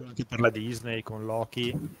ecco, anche per la Disney con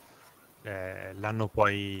Loki l'hanno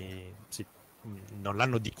poi non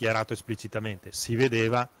l'hanno dichiarato esplicitamente, si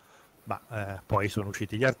vedeva, ma poi sono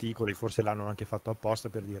usciti gli articoli, forse l'hanno anche fatto apposta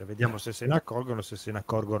per dire vediamo se se ne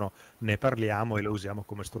accorgono ne parliamo e lo usiamo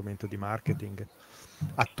come strumento di marketing.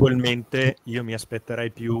 Attualmente io mi aspetterei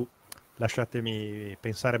più, lasciatemi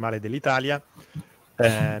pensare male dell'Italia,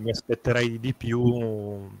 mi aspetterei di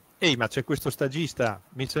più, ehi ma c'è questo stagista,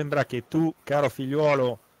 mi sembra che tu caro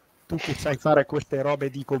figliuolo, tu che sai fare queste robe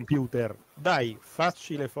di computer, dai,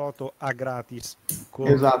 facci le foto a gratis con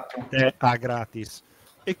Esatto. te a gratis.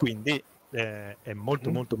 E quindi è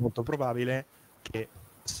molto probabile che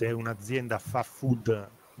se un'azienda fa food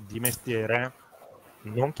di mestiere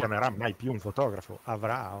non chiamerà mai più un fotografo,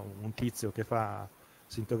 avrà un tizio che fa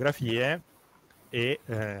sintografie e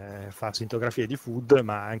fa sintografie di food,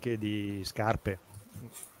 ma anche di scarpe.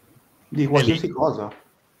 Di qualsiasi cosa.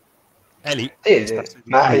 È lì.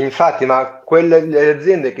 Ma infatti, ma le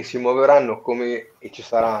aziende che si muoveranno come, e ci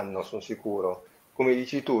saranno, sono sicuro, come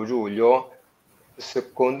dici tu, Giulio,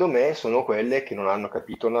 secondo me sono quelle che non hanno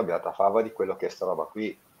capito una beata fava di quello che è sta roba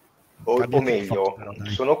qui. O meglio,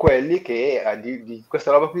 sono quelli che di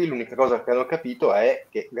questa roba qui l'unica cosa che hanno capito è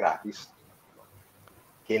che è gratis,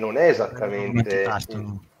 che non è esattamente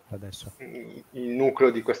adesso il nucleo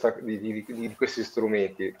di questi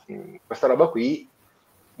strumenti. Questa roba qui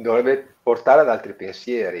dovrebbe portare ad altri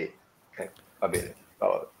pensieri. Va bene.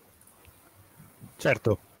 Vabbè.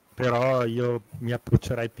 Certo, però io mi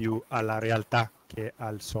approccerei più alla realtà che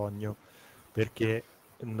al sogno, perché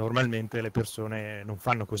normalmente le persone non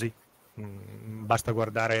fanno così. Basta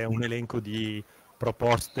guardare un elenco di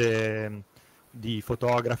proposte di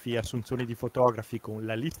fotografi, assunzioni di fotografi con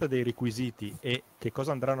la lista dei requisiti e che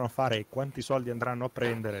cosa andranno a fare e quanti soldi andranno a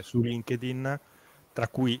prendere su LinkedIn, tra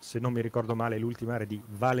cui, se non mi ricordo male, l'ultima era di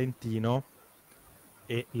Valentino,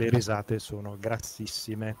 e le risate sono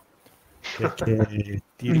grassissime, perché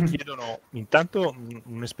ti richiedono intanto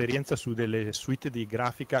un'esperienza su delle suite di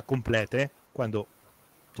grafica complete, quando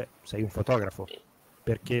sei un fotografo,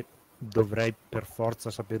 perché dovrei per forza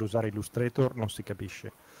saper usare Illustrator, non si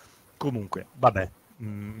capisce. Comunque, vabbè,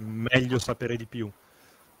 meglio sapere di più,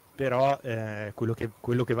 però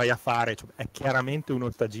quello che vai a fare è chiaramente uno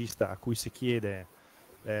stagista a cui si chiede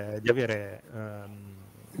di avere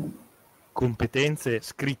competenze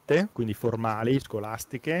scritte, quindi formali,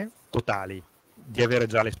 scolastiche, totali, di avere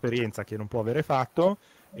già l'esperienza che non può avere fatto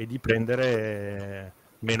e di prendere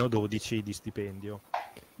meno 12 di stipendio.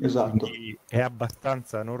 Esatto. Quindi è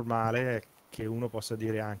abbastanza normale che uno possa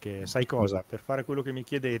dire anche, sai cosa, per fare quello che mi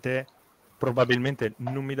chiedete probabilmente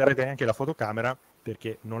non mi darete neanche la fotocamera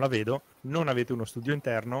perché non la vedo, non avete uno studio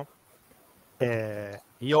interno,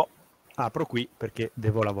 io apro qui perché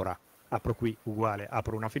devo lavorare, apro qui uguale,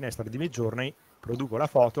 apro una finestra di Midjourney, produco la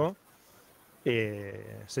foto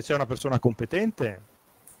e se c'è una persona competente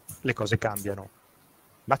le cose cambiano.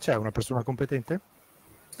 Ma c'è una persona competente?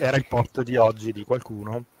 Era il post di oggi di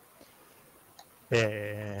qualcuno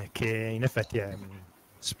che in effetti è,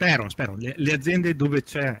 spero le aziende dove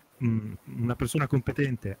c'è una persona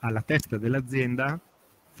competente alla testa dell'azienda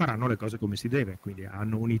faranno le cose come si deve, quindi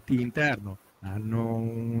hanno un IT interno, hanno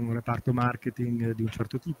un reparto marketing di un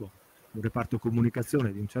certo tipo, un reparto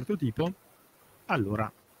comunicazione di un certo tipo,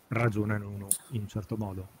 allora ragionano in un certo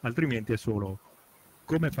modo, altrimenti è solo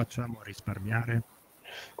come facciamo a risparmiare.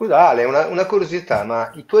 Scusa Ale, una curiosità,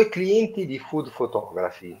 ma i tuoi clienti di food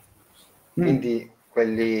photography, quindi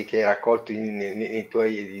quelli che hai raccolto nei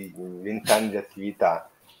tuoi 20 anni di attività,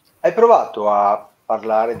 hai provato a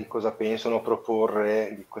parlare di cosa pensano,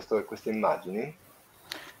 proporre di queste immagini?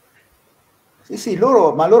 Sì,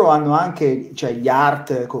 ma loro hanno anche, cioè gli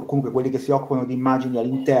art, comunque quelli che si occupano di immagini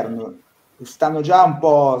all'interno, stanno già un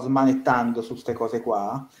po' smanettando su queste cose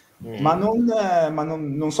qua, ma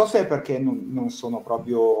non so se è perché non sono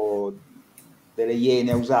proprio delle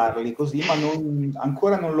iene a usarli così, ma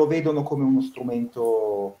ancora non lo vedono come uno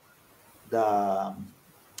strumento da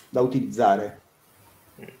utilizzare.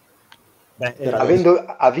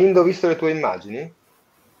 Avendo visto le tue immagini?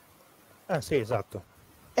 Sì, esatto.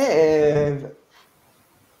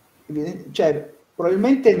 Cioè,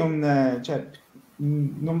 probabilmente non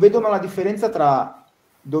vedono la differenza tra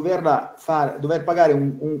dover pagare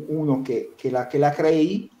uno che la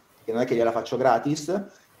crei, che non è che gliela faccio gratis,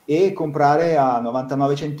 e comprare a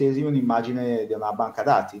 99 centesimi un'immagine di una banca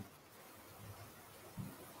dati.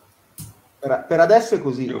 Per adesso è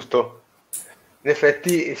così. Giusto. In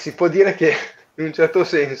effetti si può dire che in un certo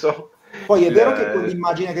senso... Poi è vero che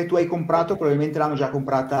quell'immagine che tu hai comprato probabilmente l'hanno già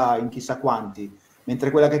comprata in chissà quanti, mentre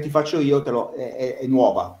quella che ti faccio io è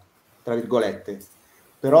nuova, tra virgolette.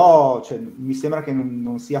 Però mi sembra che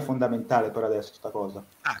non sia fondamentale per adesso sta cosa.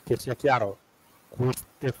 Che sia chiaro,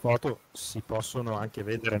 queste foto si possono anche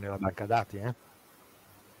vedere nella banca dati, eh?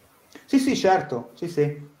 Sì, certo,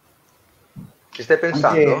 sì. Ci stai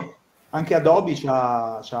pensando? Anche Adobe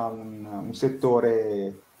c'ha un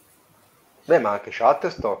settore... Beh, ma anche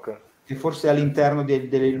Shutterstock. Che forse è all'interno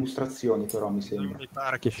delle illustrazioni, però mi sembra. Non mi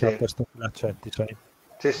pare che Shutterstock l'accetti, sai?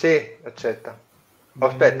 Sì, accetta.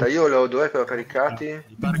 Aspetta, io dove che ho caricati?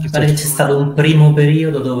 Mi pare che c'è stato un primo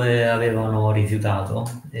periodo dove avevano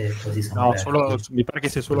rifiutato e così sono mi pare che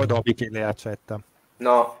sia solo Adobe che le accetta.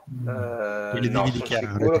 No, sono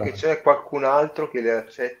sicuro che c'è qualcun altro che le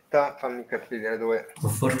accetta. Fammi capire dove. O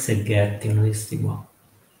forse il Getty, uno di questi qua.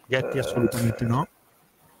 Getty assolutamente no.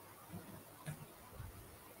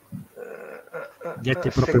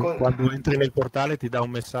 proprio quando entri nel portale ti dà un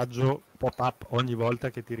messaggio pop-up ogni volta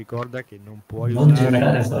che ti ricorda che non puoi non usare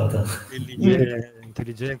generare foto.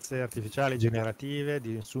 intelligenze artificiali generative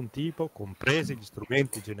di nessun tipo, compresi gli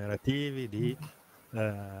strumenti generativi di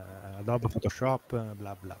Adobe Photoshop,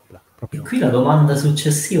 bla bla bla. E qui la domanda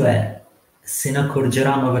successiva è: se ne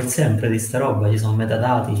accorgeranno per sempre di sta roba? Ci sono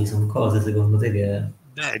metadati, ci sono cose secondo te che...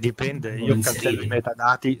 Dipende, io cancello i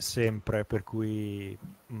metadati sempre, per cui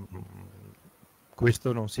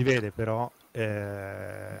questo non si vede, però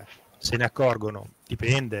se ne accorgono,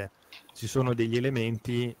 dipende, ci sono degli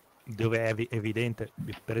elementi dove è evidente,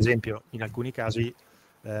 per esempio in alcuni casi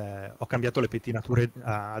ho cambiato le pettinature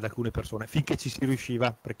ad alcune persone, finché ci si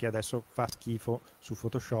riusciva, perché adesso fa schifo su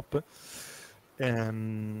Photoshop,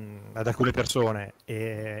 ad alcune persone,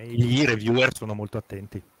 e i reviewer sono molto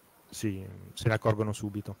attenti. Sì, se ne accorgono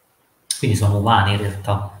subito. Quindi sono umani in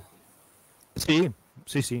realtà. Sì,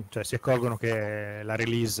 cioè si accorgono che la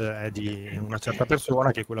release è di una certa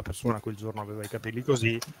persona, che quella persona quel giorno aveva i capelli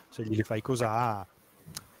così, se gli fai cos'ha...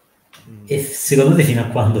 E secondo te fino a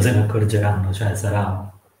quando se ne accorgeranno? Cioè sarà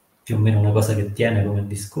più o meno una cosa che tiene come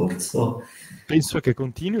discorso? Penso che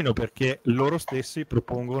continuino, perché loro stessi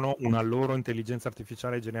propongono una loro intelligenza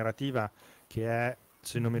artificiale generativa che è,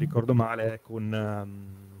 se non mi ricordo male, con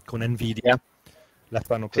Nvidia. La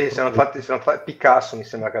fanno per sono fatti Picasso, mi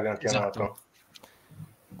sembra che abbiano chiamato. Esatto.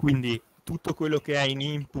 Quindi tutto quello che è in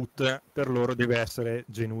input per loro deve essere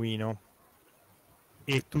genuino,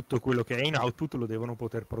 e tutto quello che è in output lo devono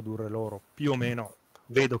poter produrre loro, più o meno.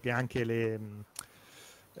 Vedo che anche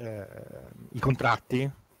i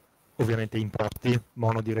contratti, ovviamente imposti,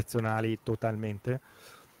 monodirezionali totalmente,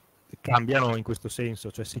 cambiano in questo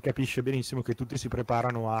senso, cioè si capisce benissimo che tutti si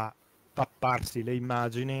preparano a tapparsi le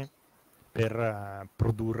immagini per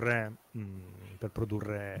produrre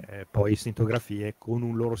poi sintografie con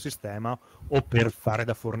un loro sistema, o per fare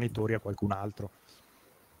da fornitori a qualcun altro.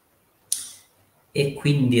 E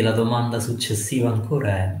quindi la domanda successiva ancora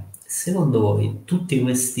è: secondo voi tutti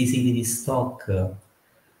questi siti di stock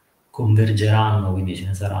convergeranno, quindi ce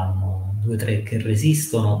ne saranno 2 o 3 che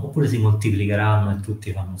resistono, oppure si moltiplicheranno e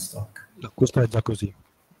tutti fanno stock? No, questo è già così.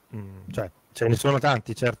 Cioè, ce ne sono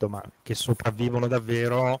tanti, certo, ma che sopravvivono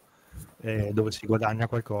davvero, dove si guadagna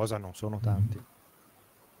qualcosa, non sono tanti.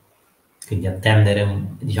 Quindi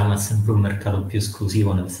attendere, diciamo, è sempre un mercato più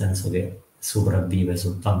esclusivo, nel senso che sopravvive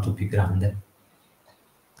soltanto più grande.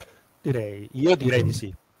 Io direi di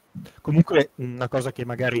sì. Comunque una cosa che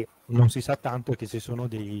magari non si sa tanto è che ci sono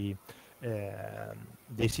dei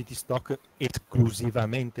siti stock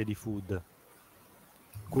esclusivamente di food.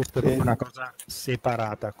 Questa è proprio una cosa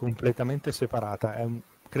separata, completamente separata.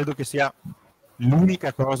 Credo che sia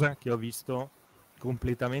l'unica cosa che ho visto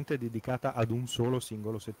completamente dedicata ad un solo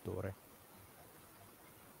singolo settore.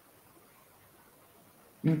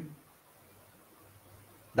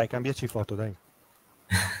 Dai, cambiaci foto, dai.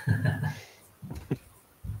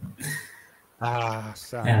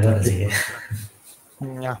 Allora sì.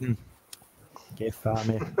 Che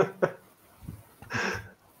fame.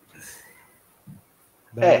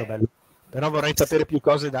 Bello. Però vorrei sapere più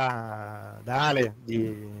cose da Ale,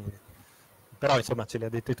 però insomma ce le ha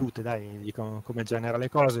dette tutte, dai, di come genera le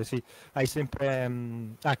cose. Sì. Hai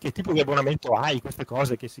sempre che tipo di abbonamento hai, queste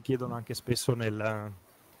cose che si chiedono anche spesso nel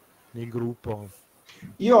gruppo.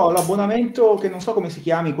 Io ho l'abbonamento che non so come si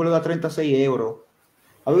chiami, quello da 36 euro.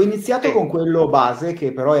 Avevo iniziato con quello base,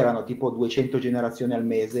 che però erano tipo 200 generazioni al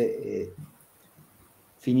mese e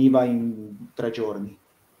finiva in 3 giorni.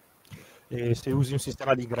 E se usi un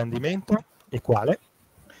sistema di ingrandimento, e quale?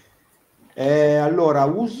 Allora,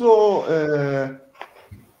 uso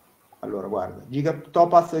guarda,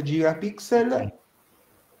 Topaz Gigapixel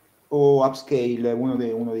o Upscale, uno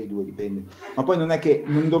dei due, dipende. Ma poi non è che,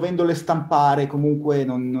 non dovendole stampare, comunque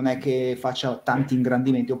non è che faccia tanti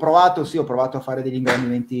ingrandimenti. Ho provato a fare degli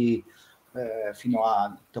ingrandimenti fino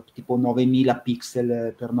a tipo 9000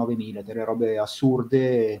 pixel per 9000, delle robe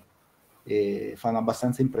assurde e fanno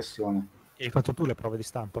abbastanza impressione. E hai fatto tu le prove di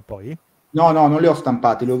stampa poi? No, non le ho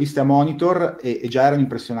stampate, le ho viste a monitor e già erano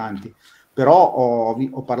impressionanti. Però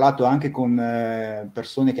ho parlato anche con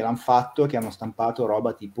persone che l'hanno fatto, che hanno stampato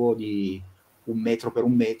roba tipo di 1 metro per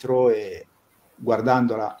 1 metro, e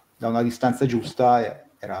guardandola da una distanza giusta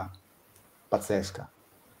era pazzesca.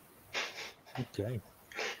 Ok.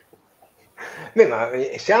 Beh, ma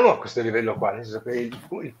siamo a questo livello qua, nel senso che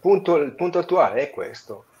il punto attuale è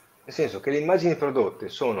questo, nel senso che le immagini prodotte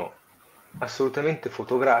sono assolutamente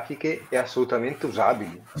fotografiche e assolutamente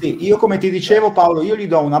usabili. Sì, io come ti dicevo Paolo, io gli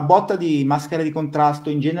do una botta di maschere di contrasto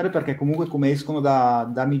in genere, perché comunque come escono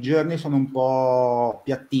da Midjourney sono un po'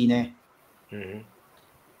 piattine.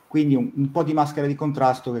 quindi un po' di maschera di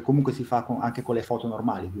contrasto che comunque si fa anche con le foto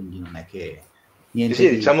normali, quindi non è che niente Sì,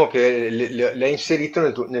 di... diciamo che l'hai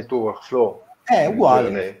inserito nel tuo workflow. È uguale,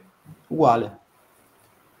 Midjourney. uguale.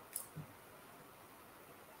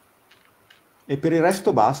 E per il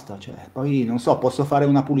resto basta, cioè, poi non so, posso fare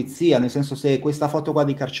una pulizia, nel senso, se questa foto qua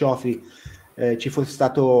di carciofi ci fosse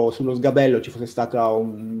stato sullo sgabello, ci fosse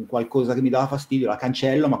stato qualcosa che mi dava fastidio, la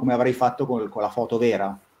cancello, ma come avrei fatto con la foto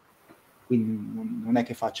vera. Quindi non è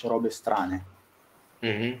che faccio robe strane.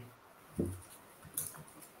 Mhm.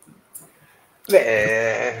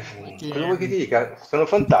 Beh, cosa vuoi che ti dica? Sono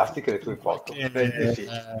fantastiche le tue foto. Sì.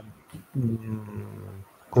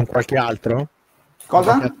 Con qualche altro?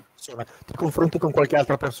 Cosa? Con qualche altra persona? Ti confronti con qualche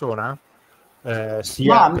altra persona?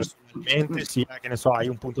 Sia Ma- personalmente, sia che ne so, hai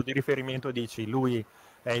un punto di riferimento e dici lui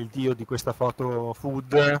è il dio di questa foto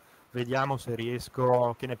food, vediamo se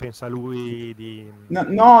riesco, che ne pensa lui di...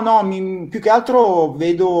 No, più che altro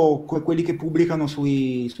vedo quelli che pubblicano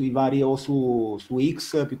sui vari, o su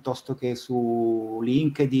X piuttosto che su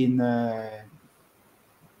LinkedIn,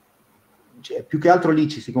 cioè, più che altro lì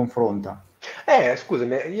ci si confronta.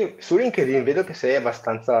 Scusami, io su LinkedIn vedo che sei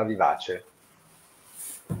abbastanza vivace.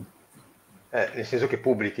 Nel senso che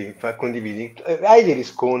pubblichi, condividi. Hai dei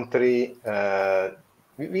riscontri,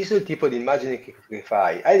 visto il tipo di immagini che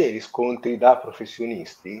fai, hai dei riscontri da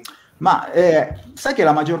professionisti? Ma sai che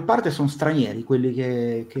la maggior parte sono stranieri quelli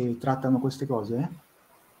che trattano queste cose?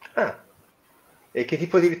 Ah, e che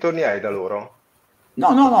tipo di ritorni hai da loro?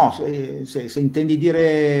 No, se intendi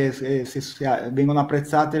dire se vengono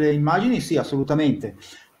apprezzate le immagini, sì, assolutamente.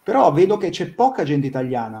 Però vedo che c'è poca gente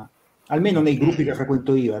italiana, almeno nei gruppi che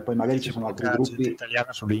frequento io, e poi magari ci C'è sono altri poca gente gruppi.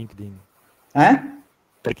 italiana su LinkedIn.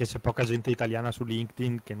 Perché c'è poca gente italiana su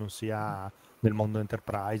LinkedIn che non sia nel mondo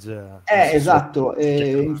enterprise. esatto,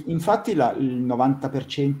 infatti il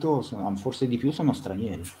 90%, forse di più, sono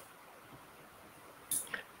stranieri.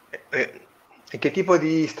 E che tipo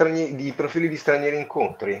di profili di stranieri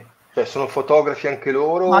incontri? Cioè, sono fotografi anche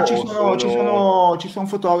loro Ma o sono... ci sono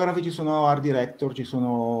fotografi, ci sono art director, ci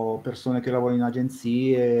sono persone che lavorano in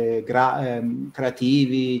agenzie,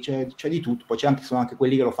 creativi, c'è di tutto. Poi sono anche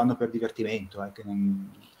quelli che lo fanno per divertimento, che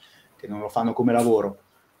non lo fanno come lavoro.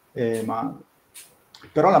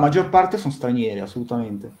 Però la maggior parte sono stranieri,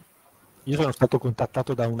 assolutamente. Io sono stato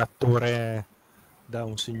contattato da un attore, da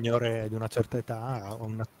un signore di una certa età,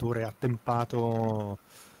 un attore attempato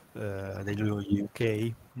degli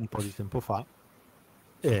UK un po' di tempo fa,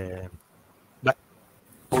 e beh,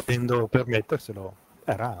 potendo permetterselo,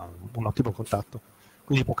 era un ottimo contatto.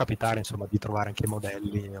 Quindi può capitare, insomma, di trovare anche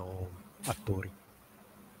modelli o attori.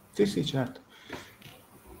 Sì, certo.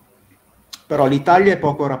 Però l'Italia è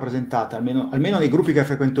poco rappresentata, almeno nei gruppi che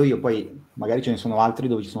frequento io, poi magari ce ne sono altri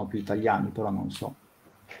dove ci sono più italiani, però non so.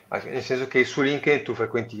 Nel senso che su LinkedIn tu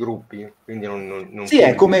frequenti gruppi, quindi non Sì,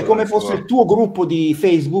 è pubblichi solo come il fosse il tuo... tuo gruppo di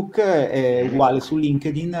Facebook, è uguale su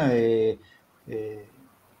LinkedIn,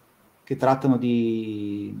 che trattano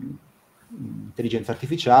di intelligenza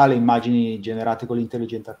artificiale, immagini generate con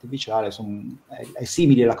l'intelligenza artificiale, è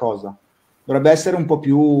simile la cosa. Dovrebbe essere un po'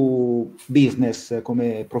 più business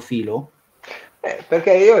come profilo.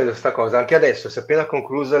 Perché io vedo questa cosa, anche adesso, si è appena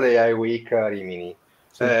conclusa le AI Week a Rimini.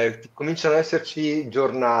 Sì. Cominciano ad esserci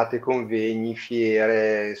giornate, convegni,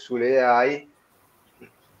 fiere sulle AI,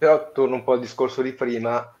 però torno un po' al discorso di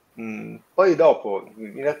prima, poi dopo,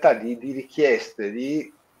 in realtà di richieste,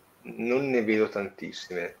 non ne vedo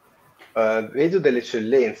tantissime. Vedo delle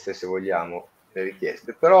eccellenze, se vogliamo, le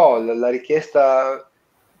richieste, però la richiesta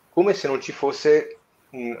come se non ci fosse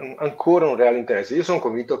ancora un reale interesse. Io sono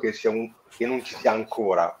convinto che che non ci sia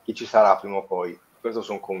ancora, che ci sarà prima o poi, questo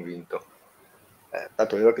sono convinto.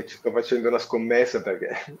 Tanto è vero che ci sto facendo una scommessa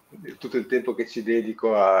perché tutto il tempo che ci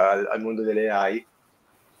dedico al mondo delle AI,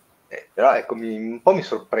 però ecco, un po' mi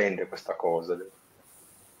sorprende questa cosa.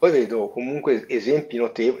 Poi vedo comunque esempi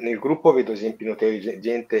notevoli, nel gruppo vedo esempi notevoli,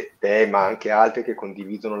 gente, te, ma anche altri che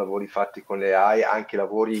condividono lavori fatti con le AI, anche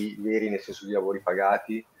lavori veri nel senso di lavori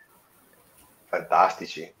pagati,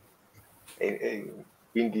 fantastici.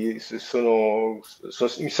 Quindi mi sono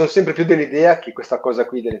sempre più dell'idea che questa cosa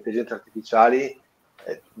qui delle intelligenze artificiali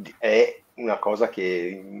è una cosa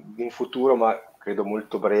che in un futuro, ma credo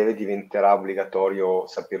molto breve, diventerà obbligatorio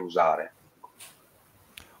saper usare.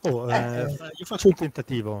 Io faccio un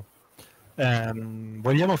tentativo.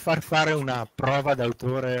 Vogliamo far fare una prova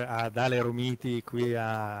d'autore ad Ale Romiti qui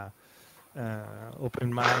a Open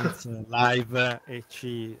Minds Live e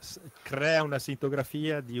ci crea una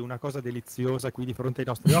sintografia di una cosa deliziosa qui di fronte ai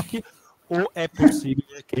nostri occhi, o è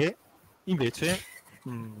possibile che invece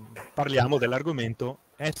parliamo dell'argomento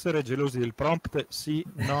essere gelosi del prompt, sì,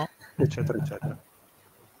 no, eccetera, eccetera?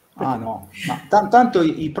 Ah no, ma tanto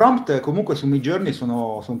i prompt comunque su Midjourney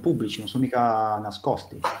sono pubblici, non sono mica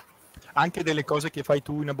nascosti. Anche delle cose che fai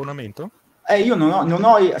tu in abbonamento? Io non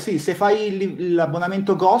ho, sì, se fai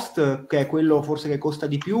l'abbonamento Ghost, che è quello forse che costa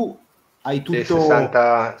di più, hai Sì, tutto,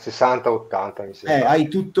 60-80 mi sembra. hai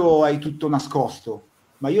tutto nascosto,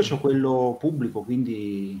 ma io ho quello pubblico,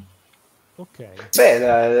 quindi... Ok.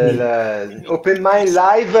 Beh, Open Mind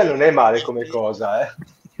Live non è male come cosa,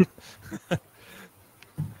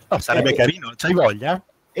 Oh, sarebbe carino, c'hai voglia?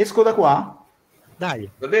 Esco da qua?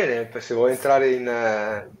 Dai. Va bene, se vuoi entrare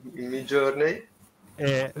in Midjourney.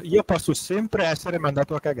 Io posso sempre essere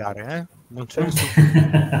mandato a cagare, non c'è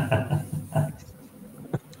nessun...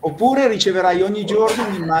 Oppure riceverai ogni giorno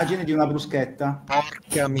un'immagine di una bruschetta,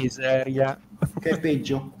 Porca miseria. che è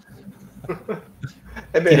peggio.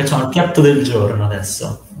 E Ti facciamo il piatto del giorno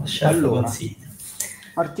adesso. Chef Allora, consiglia.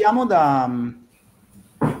 partiamo da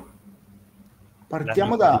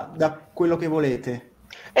quello che volete.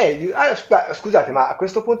 Scusate, ma a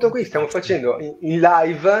questo punto qui stiamo facendo in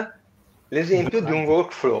live l'esempio di un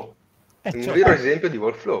workflow, un Cioè, vero esempio di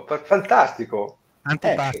workflow, fantastico.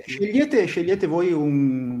 antipasti. Scegliete voi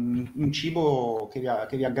un cibo che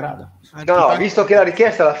vi aggrada. No, visto che la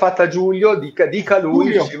richiesta l'ha fatta Giulio, dica lui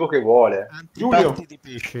Giulio. il cibo che vuole. Antipasti di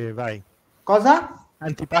pesce, vai. Cosa?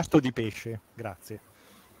 Antipasto di pesce, grazie.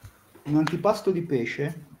 Un antipasto di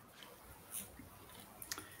pesce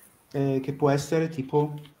che può essere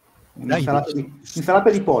tipo un'insalata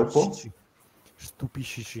di polpo.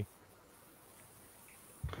 Stupiscici.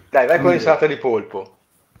 Dai, vai con l'insalata di polpo.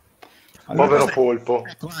 Allora, Povero polpo.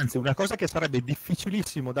 Ecco, anzi, una cosa che sarebbe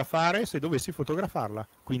difficilissimo da fare se dovessi fotografarla.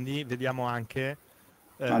 Quindi vediamo anche...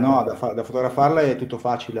 ma no, da fotografarla è tutto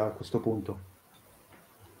facile a questo punto.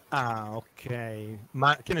 Ah, ok.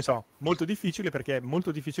 Ma che ne so, molto difficile perché è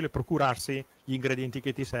molto difficile procurarsi gli ingredienti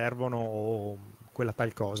che ti servono o quella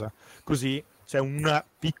tal cosa. Così c'è un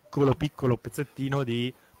piccolo pezzettino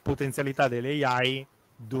di potenzialità delle AI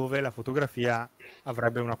dove la fotografia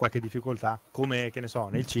avrebbe una qualche difficoltà, come, che ne so,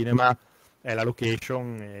 nel cinema è la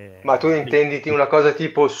location. Ma tu intenditi una cosa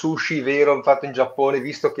tipo sushi vero fatto in Giappone,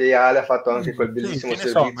 visto che Ale ha fatto anche quel bellissimo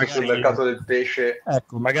servizio sul mercato del pesce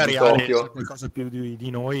ecco, magari di Ale Tokyo. sa qualcosa più di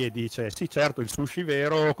noi e dice sì, certo, il sushi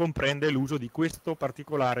vero comprende l'uso di questo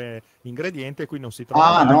particolare ingrediente, qui non si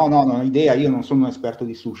trova. Ah, no, idea, io non sono un esperto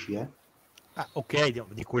di sushi, Ah, ok,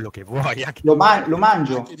 di quello che vuoi. Anche lo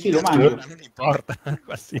mangio, anche sì, lo mangio. Non importa,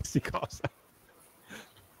 qualsiasi cosa.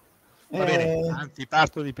 Va bene,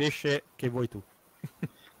 antipasto di pesce che vuoi tu.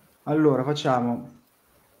 Allora,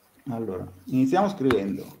 iniziamo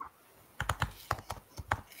scrivendo.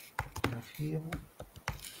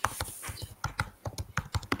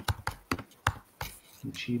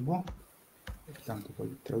 Il cibo, tanto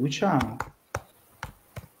poi traduciamo.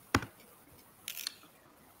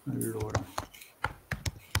 Allora.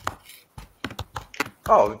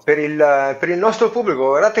 Per il nostro pubblico,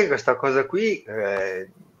 guardate che questa cosa qui è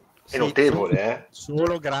notevole.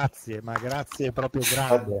 Solo grazie, ma grazie proprio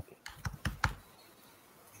grande.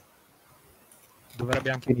 Dovrebbe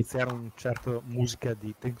anche iniziare un certo musica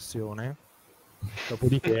di tensione,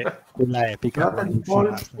 dopodiché quella epica. Di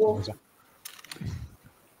polpo.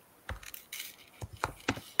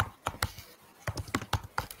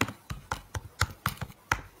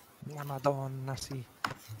 La Madonna, sì.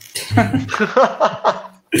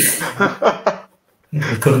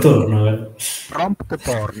 Il contorno. Prompt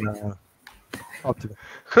porn. Ottimo.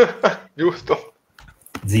 Giusto.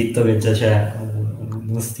 Zitto che già c'è,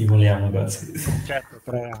 non stimoliamo cose. Certo,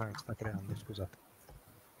 sta creando, scusate.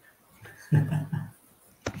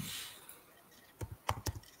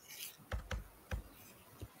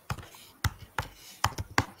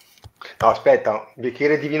 No, aspetta, un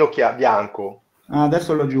bicchiere di vino bianco. Ah,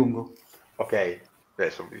 adesso lo aggiungo. Ok,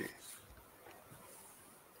 adesso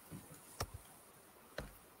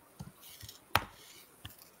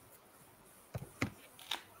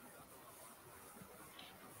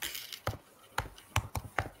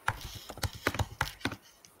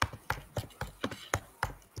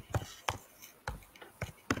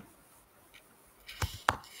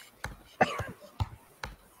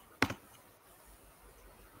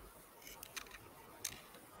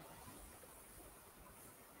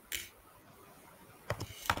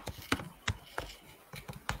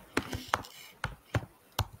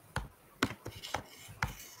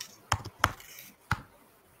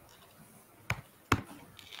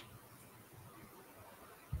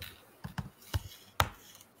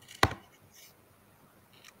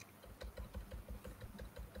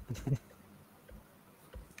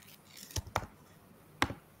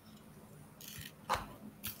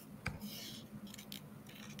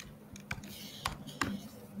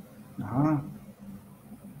Ah.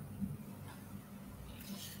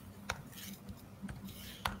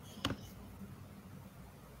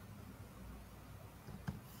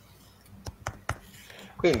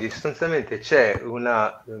 Quindi sostanzialmente c'è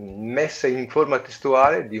una messa in forma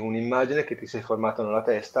testuale di un'immagine che ti sei formata nella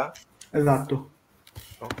testa, Esatto.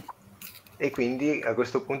 no? E quindi a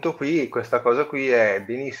questo punto qui, questa cosa qui è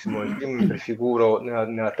benissimo, io mi prefiguro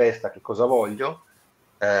nella testa che cosa voglio,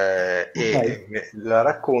 e la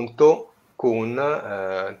racconto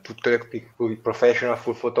con tutte i professional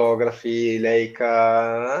full photography,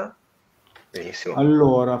 Leica, benissimo.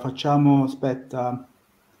 Allora, facciamo, aspetta,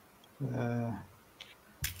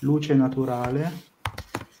 luce naturale.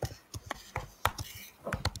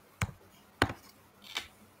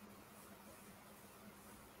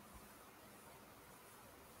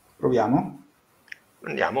 Proviamo.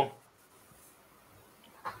 Andiamo.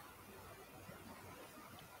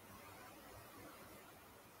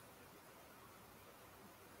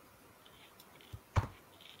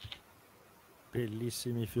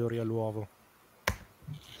 Bellissimi fiori all'uovo.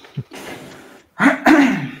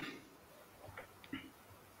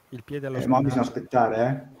 Il piede allo Ma bisogna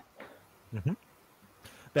aspettare,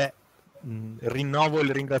 Beh, rinnovo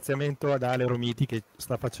il ringraziamento ad 𝗟'𝗔𝗨𝗧𝗢𝗥𝗡 che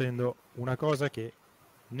sta facendo una cosa che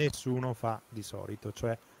nessuno fa di solito,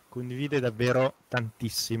 cioè condivide davvero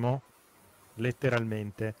tantissimo,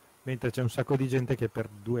 letteralmente, mentre c'è un sacco di gente che per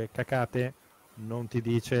due cacate non ti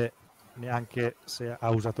dice neanche se ha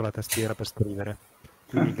usato la tastiera per scrivere.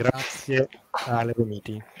 Quindi grazie a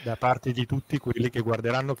𝗟'𝗔𝗨𝗧𝗢𝗥𝗡 da parte di tutti quelli che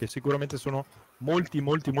guarderanno, che sicuramente sono molti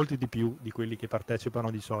di più di quelli che partecipano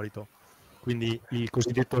di solito. Quindi il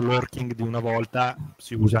cosiddetto lurking di una volta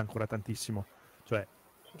si usa ancora tantissimo. Cioè,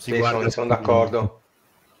 si guarda, sono d'accordo,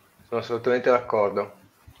 sono assolutamente d'accordo.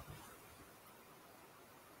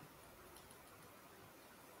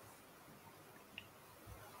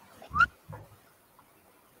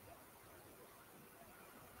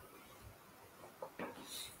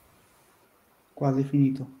 Quasi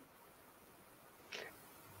finito.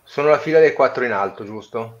 Sono la fila dei 4 in alto,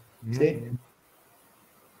 giusto? Sì.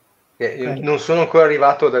 Io non sono ancora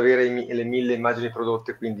arrivato ad avere le 1000 immagini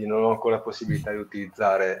prodotte, quindi non ho ancora la possibilità di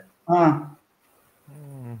utilizzare.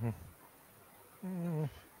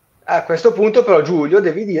 A questo punto però, Giulio,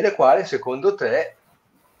 devi dire quale secondo te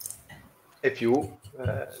è più,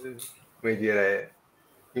 come dire,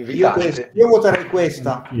 invitante. Io voterei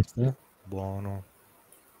questa. Buono.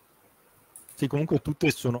 Sì, comunque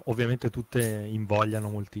ovviamente tutte invogliano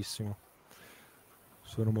moltissimo.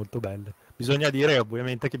 Sono molto belle. Bisogna dire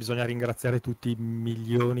ovviamente che bisogna ringraziare tutti i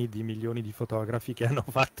milioni di fotografi che hanno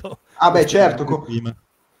fatto. Ah beh, certo, prima.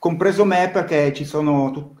 compreso me, perché ci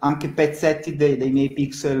sono anche pezzetti dei miei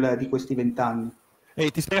pixel di questi 20 anni. E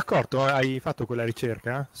ti sei accorto? Hai fatto quella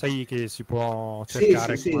ricerca? Sai che si può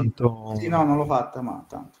cercare quanto... Sì, no, non l'ho fatta, ma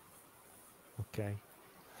tanto. Ok.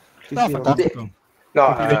 Sì, No, sì, fantastico.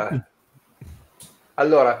 No,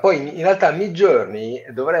 allora, poi in realtà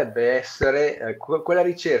Midjourney dovrebbe essere, quella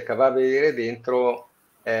ricerca va a vedere dentro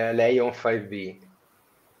lei on 5V.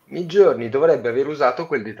 Midjourney dovrebbe aver usato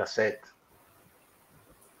quel dataset.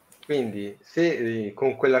 Quindi se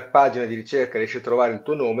con quella pagina di ricerca riesci a trovare il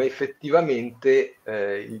tuo nome, effettivamente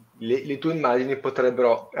le tue immagini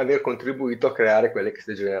potrebbero aver contribuito a creare quelle che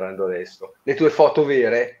stai generando adesso. Le tue foto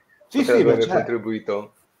vere potrebbero aver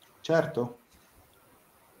contribuito. Certo.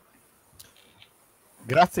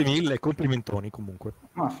 Grazie mille, complimentoni comunque.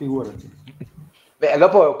 Ma figurati. Beh,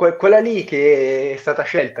 dopo quella lì che è stata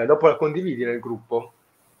scelta, dopo la condividi nel gruppo?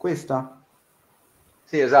 Questa?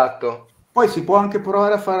 Sì, esatto. Poi si può anche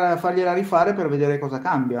provare a fargliela rifare per vedere cosa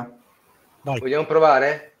cambia. Dai. Vogliamo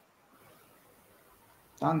provare?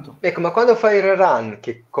 Tanto. Ecco, ma quando fai il run,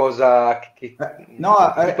 che cosa... no,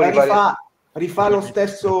 rifà lo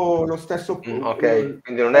stesso ok,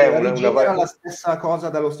 quindi non è rigenera la stessa cosa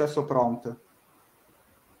dallo stesso prompt.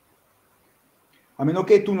 A meno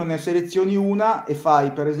che tu non ne selezioni una e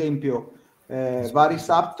fai, per esempio, vari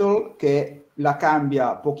subtle che la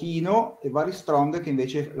cambia pochino e vari strong che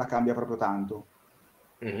invece la cambia proprio tanto.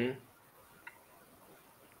 Però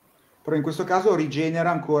in questo caso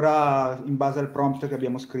rigenera ancora in base al prompt che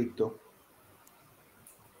abbiamo scritto.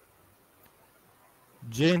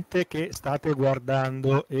 Gente che state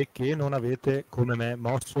guardando e che non avete, come me,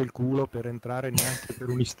 mosso il culo per entrare neanche per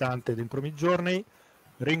un istante dentro Midjourney,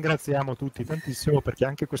 ringraziamo tutti tantissimo, perché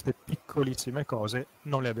anche queste piccolissime cose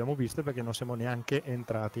non le abbiamo viste perché non siamo neanche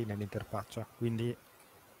entrati nell'interfaccia, quindi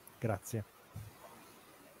grazie.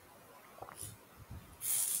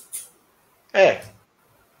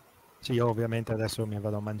 Sì, io ovviamente adesso mi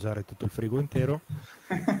vado a mangiare tutto il frigo intero.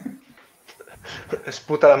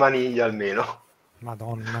 Sputa la maniglia almeno.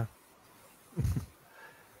 Madonna.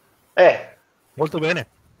 Molto bene.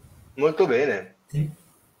 Molto bene. Sì.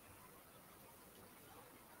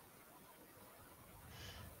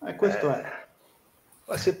 Questo è.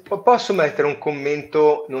 Se posso mettere un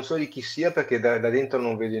commento, non so di chi sia perché da dentro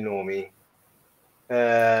non vedo i nomi.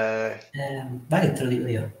 Vai che te lo dico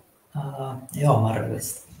io. È Omar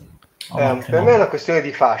questo. Omar Per me è una questione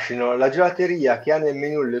di fascino. La gelateria che ha nel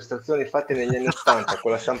menu le illustrazioni fatte negli anni '80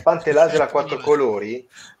 con la stampante laser a 4 colori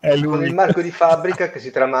È con lui. il marchio di fabbrica che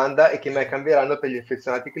si tramanda e che mai cambieranno per gli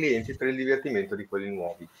affezionati clienti per il divertimento di quelli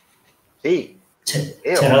nuovi. Sì,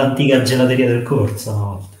 c'era l'antica gelateria del corso una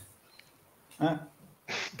volta.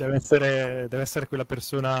 Deve essere quella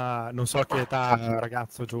persona, non so che età,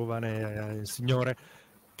 ragazzo, giovane, signore,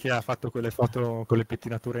 che ha fatto quelle foto con le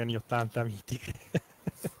pettinature anni 80 mitiche.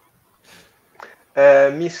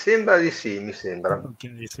 Mi sembra di sì, mi sembra.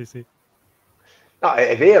 Ok, sì. No,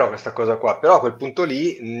 è vero questa cosa qua, però a quel punto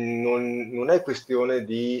lì non è questione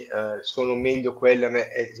di sono meglio quelle,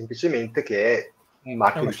 è semplicemente che è un È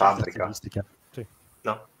marchio una di scelta fabbrica. stilistica, sì.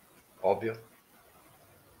 No, ovvio.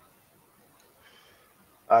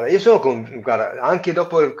 Allora, io sono guarda, anche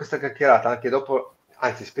dopo questa chiacchierata,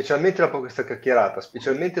 anzi, specialmente dopo questa chiacchierata,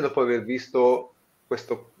 specialmente dopo aver visto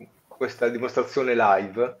questa dimostrazione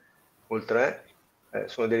live, oltre,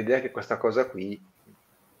 sono dell'idea che questa cosa qui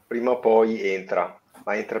prima o poi entra,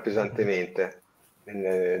 ma entra pesantemente,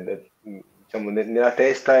 diciamo, nella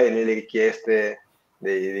testa e nelle richieste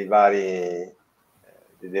dei vari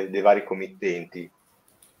committenti,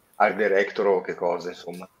 art director o che cosa,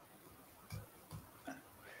 insomma.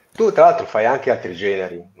 Tu tra l'altro fai anche altri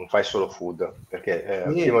generi, non fai solo food, perché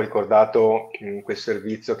prima ho ricordato quel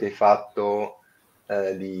servizio che hai fatto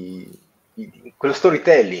quello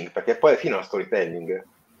storytelling, perché poi alla fine è uno storytelling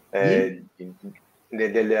del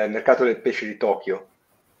mercato del pesce di Tokyo.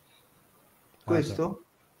 Questo?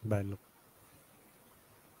 Bello.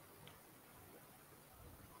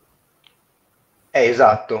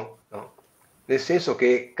 Esatto, no? Nel senso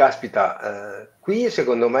che, caspita, qui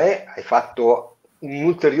secondo me hai fatto un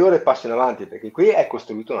ulteriore passo in avanti, perché qui hai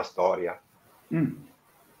costruito una storia.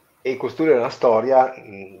 E costruire una storia,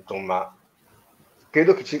 insomma,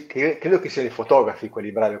 credo che siano i fotografi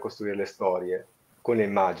quelli bravi a costruire le storie con le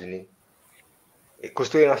immagini. E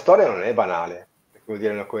costruire una storia non è banale, perché vuol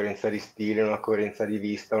dire una coerenza di stile, una coerenza di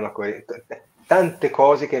vista, tante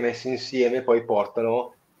cose che messe insieme poi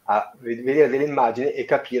portano a vedere delle immagini e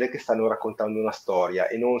capire che stanno raccontando una storia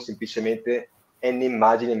e non semplicemente n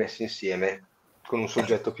immagini messe insieme con un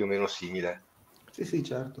soggetto più o meno simile. Sì,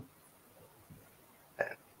 certo.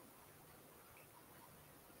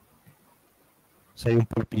 Sei un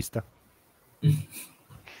polpista.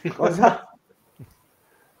 Cosa?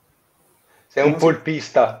 Sei un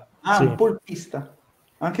polpista. Sì. Un polpista.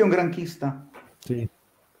 Anche un granchista. Sì.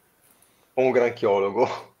 O un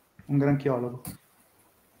granchiologo. Un granchiologo.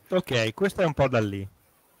 Ok, questo è un po' da lì.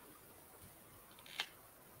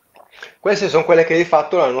 Queste sono quelle che hai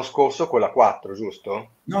fatto l'anno scorso con la 4,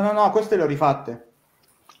 giusto? No, queste le ho rifatte.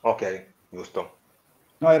 Ok, giusto.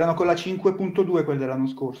 No, erano con la 5.2 quelle dell'anno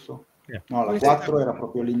scorso. No, la 4 era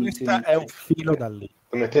proprio l'inizio. Questa è un filo da lì.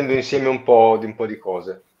 Sto mettendo insieme un po' di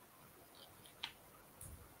cose.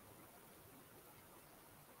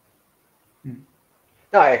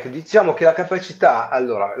 No, ecco, diciamo che la capacità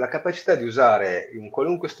di usare un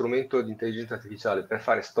qualunque strumento di intelligenza artificiale per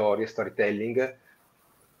fare storie, storytelling,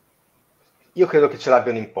 io credo che ce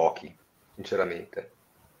l'abbiano in pochi, sinceramente,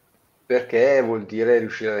 perché vuol dire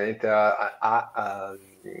riuscire veramente ad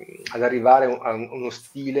arrivare a uno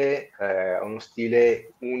stile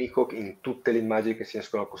unico in tutte le immagini che si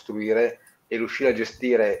riescono a costruire e riuscire a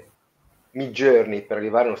gestire Midjourney per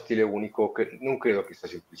arrivare a uno stile unico che non credo che sia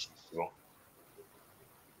semplicissimo.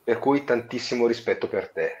 Per cui tantissimo rispetto per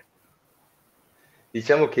te.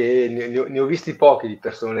 Diciamo che ne ho visti pochi di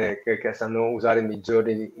persone che sanno usare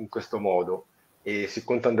Midjourney in questo modo e si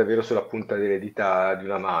contano davvero sulla punta delle dita di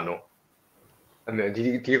una mano. Almeno,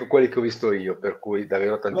 ti dico quelli che ho visto io, per cui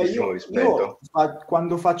davvero tantissimo rispetto. Io,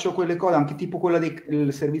 quando faccio quelle cose, anche tipo quella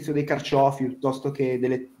del servizio dei carciofi, piuttosto che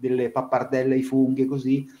delle pappardelle ai funghi e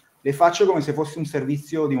così, le faccio come se fosse un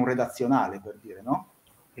servizio di un redazionale, per dire, no?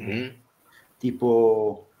 Mm-hmm.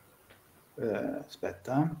 Tipo...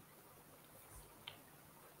 aspetta.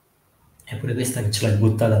 È pure questa che ce l'hai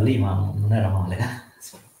buttata lì, ma non era male.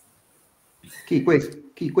 Chi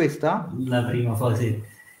questa? La prima fase.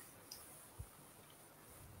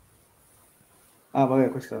 Ah, vabbè,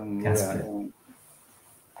 questo era un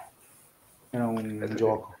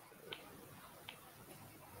gioco.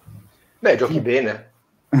 Beh, giochi bene.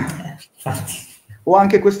 Infatti. O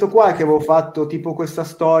anche questo qua che avevo fatto, tipo questa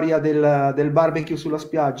storia del barbecue sulla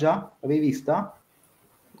spiaggia, l'avevi vista?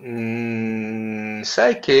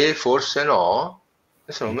 Sai che forse no?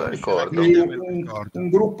 Adesso non me lo ricordo. Di me lo ricordo. un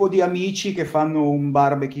gruppo di amici che fanno un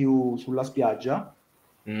barbecue sulla spiaggia,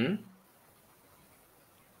 Mm?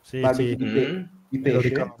 Sì, barbecue sì, di me lo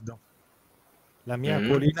pesce. ricordo. La mia Mm.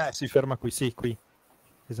 colina si ferma qui, sì, qui.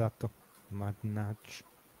 Esatto. Mannaggia.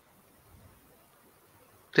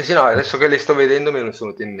 Sì, sì, no, adesso che le sto vedendo me ne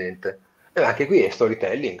sono venuto in mente. E anche qui è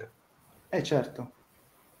storytelling. Certo.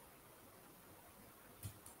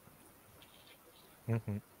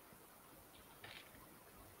 Mhm.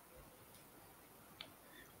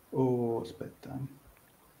 Oh, aspetta.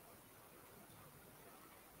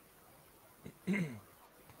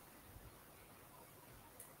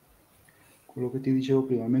 Quello che ti dicevo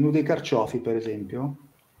prima, il menù dei carciofi, per esempio.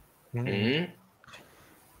 Mm.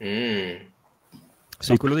 Mm.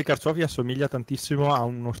 Sì, quello dei carciofi assomiglia tantissimo a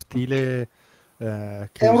uno stile che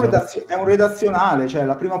È un, usava... è un redazionale, cioè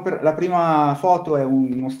la prima foto è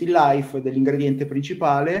uno still life dell'ingrediente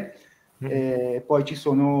principale, poi ci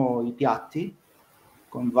sono i piatti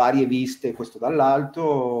con varie viste, questo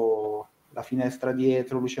dall'alto, la finestra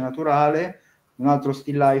dietro, luce naturale, un altro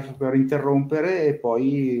still life per interrompere e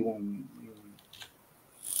poi un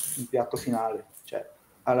piatto finale. Cioè,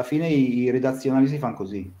 alla fine i redazionali si fanno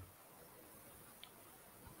così.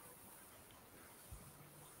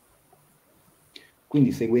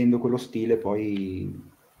 Quindi seguendo quello stile poi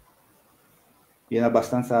viene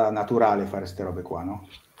abbastanza naturale fare queste robe qua, no?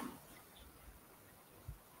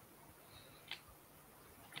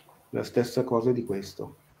 La stessa cosa di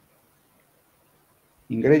questo.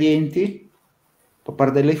 Ingredienti,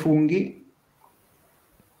 pappardelle ai funghi,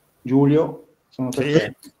 Giulio, sono per Sì.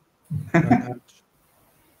 te.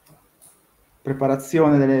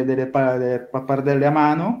 Preparazione delle pappardelle a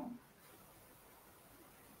mano.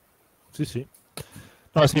 Sì, sì.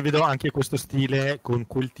 No, si vedo anche questo stile con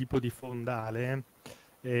quel tipo di fondale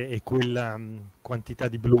e quella quantità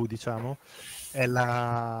di blu, diciamo, è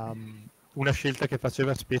una scelta che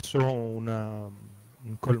faceva spesso un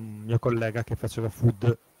mio collega che faceva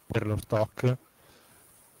food per lo stock.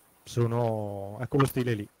 È quello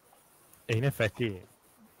stile lì. E in effetti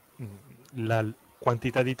la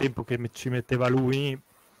quantità di tempo che ci metteva lui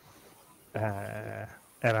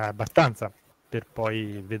era abbastanza per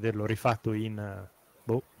poi vederlo rifatto in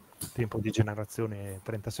tempo di generazione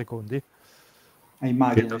 30 secondi.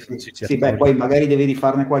 Immagino, Credo sì. ci Sì, beh, poi attori. magari devi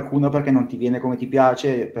rifarne qualcuno perché non ti viene come ti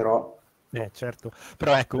piace, però... Certo,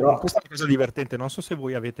 però ecco, Però- questa è una cosa divertente, non so se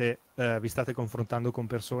voi vi state confrontando con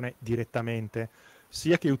persone direttamente,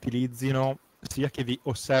 sia che utilizzino, sia che vi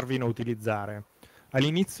osservino utilizzare.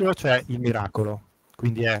 All'inizio c'è il miracolo,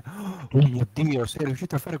 quindi è, oh mio Dio, sei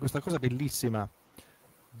riuscito a fare questa cosa bellissima.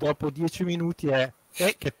 Dopo 10 minuti è,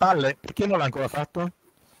 che palle, perché non l'ha ancora fatto?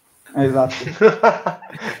 Esatto.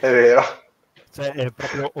 È vero. Cioè è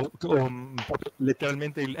proprio, proprio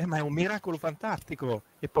letteralmente ma è un miracolo fantastico.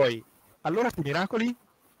 E poi, allora questi miracoli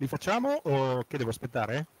li facciamo o che devo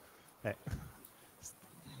aspettare?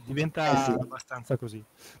 Diventa Sì. abbastanza così.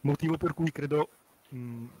 Motivo per cui credo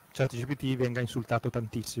ChatGPT venga insultato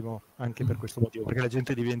tantissimo, anche per questo motivo, perché la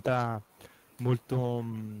gente diventa molto,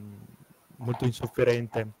 molto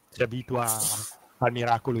insofferente, si abitua al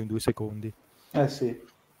miracolo in 2 secondi. Sì.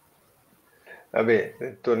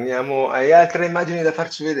 Vabbè, torniamo. Hai altre immagini da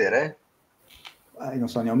farci vedere? Non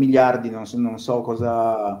so, ne ho miliardi, non so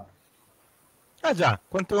cosa... Ah già,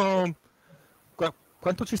 quanto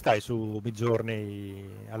ci stai su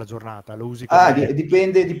Midjourney alla giornata? Lo usi come...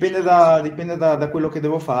 dipende da quello che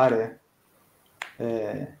devo fare.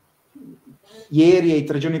 Ieri e i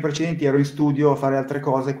 3 giorni precedenti ero in studio a fare altre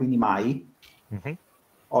cose, quindi mai.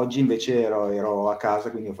 Oggi invece ero a casa,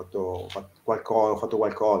 quindi ho fatto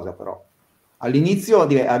qualcosa, però. All'inizio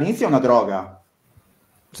è una droga.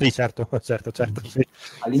 Sì, certo, sì.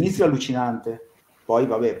 All'inizio è allucinante. Poi,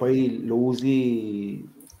 vabbè, poi lo usi...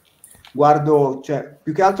 Guardo, cioè,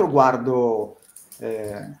 più che altro guardo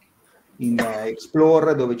in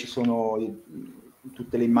Explore, dove ci sono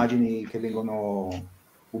tutte le immagini che vengono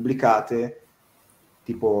pubblicate,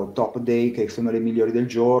 tipo Top Day, che sono le migliori del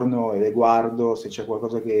giorno, e le guardo, se c'è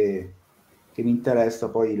qualcosa che mi interessa,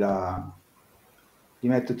 poi gli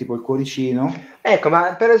metto tipo il cuoricino. Ecco,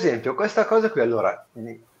 ma per esempio, questa cosa qui, allora,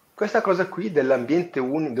 questa cosa qui dell'ambiente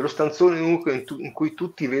unico, dello stanzone unico in cui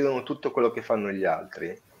tutti vedono tutto quello che fanno gli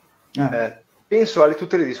altri, penso alle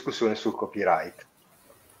tutte le discussioni sul copyright.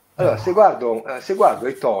 Allora, se guardo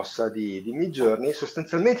i TOS di Midjourney,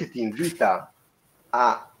 sostanzialmente ti invita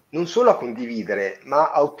non solo a condividere, ma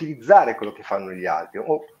a utilizzare quello che fanno gli altri.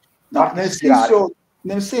 O No, nel senso,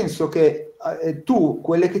 nel senso che tu,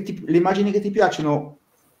 le immagini che ti piacciono,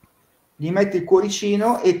 gli metti il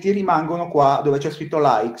cuoricino e ti rimangono qua dove c'è scritto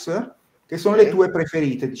likes, che sono le tue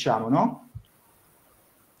preferite, diciamo, no?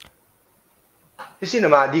 Sì, no,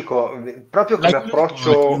 ma dico, proprio come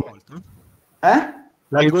approccio...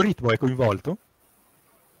 L'algoritmo è coinvolto?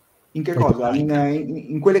 In che cosa?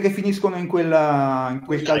 In quelle che finiscono in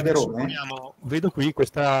quel calderone? Vedo qui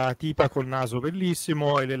questa tipa col naso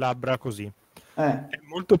bellissimo e le labbra così. È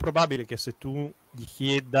molto probabile che se tu gli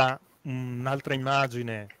chieda un'altra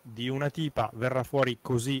immagine di una tipa verrà fuori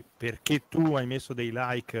così perché tu hai messo dei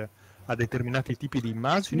like a determinati tipi di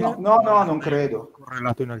immagini? No, non credo.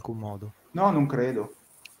 Correlato in alcun modo? No, non credo.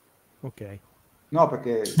 Ok. No,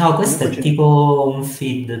 perché... No, questo è tipo un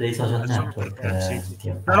feed dei social network.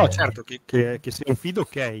 Sì. No, certo, che sia un feed,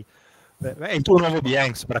 ok. È il tuo nuovo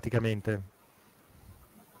Behance, praticamente.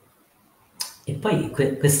 E poi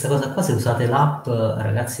questa cosa qua, se usate l'app,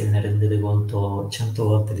 ragazzi, ve ne rendete conto 100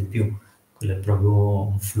 volte di più. Quello è proprio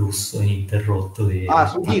un flusso ininterrotto di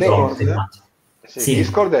su Discord? Sì,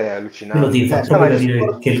 Discord è allucinante. Quello ti fa proprio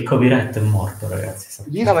capire che il copyright è morto, ragazzi.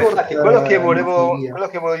 No, ma infatti quello che volevo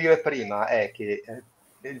dire prima è che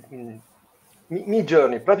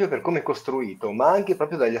Midjourney, proprio per come è costruito, ma anche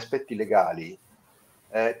proprio dagli aspetti legali,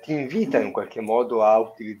 ti invita in qualche modo a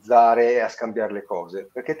utilizzare, a scambiare le cose,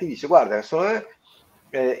 perché ti dice guarda,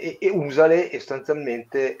 e usale e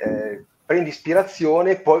sostanzialmente prendi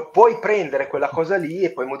ispirazione, puoi prendere quella cosa lì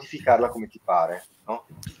e poi modificarla come ti pare, no?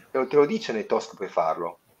 Te lo dice nei task, puoi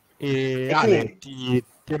farlo. E Ale, ti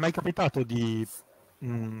è mai capitato di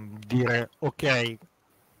dire ok,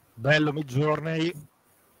 bello Midjourney,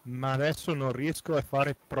 ma adesso non riesco a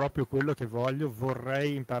fare proprio quello che voglio,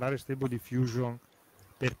 vorrei imparare Stable Diffusion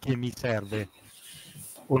perché mi serve,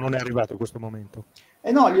 o non è arrivato questo momento?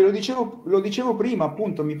 No, lo dicevo prima,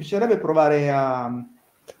 appunto, mi piacerebbe provare a...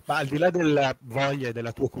 Ma al di là della voglia e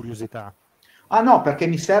della tua curiosità. Ah no, perché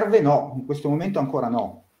mi serve no, in questo momento ancora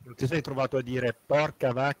no. Non ti sei trovato a dire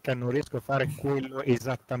porca vacca, non riesco a fare quello,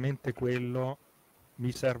 esattamente quello,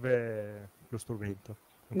 mi serve lo strumento?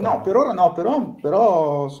 No, per ora no,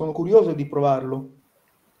 però sono curioso di provarlo.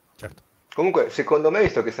 Certo. Comunque, secondo me,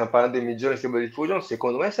 visto che stiamo parlando di Midjourney e Stable Diffusion,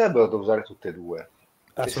 secondo me sarebbero da usare tutte e due.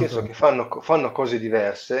 Nel senso che fanno cose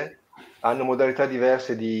diverse, hanno modalità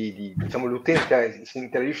diverse diciamo, l'utente si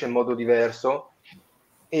interagisce in modo diverso,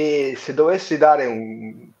 e se dovessi dare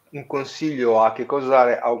un consiglio a che cosa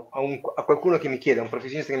usare a qualcuno che mi chiede, a un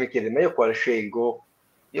professionista che mi chiede, ma io quale scelgo?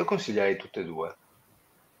 Io consiglierei tutte e due,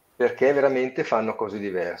 perché veramente fanno cose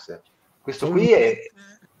diverse. Questo qui è...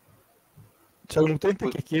 C'è un utente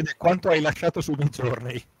che chiede quanto hai lasciato su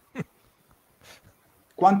Midjourney.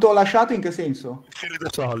 Quanto ho lasciato, in che senso? Credo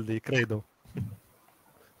soldi, credo.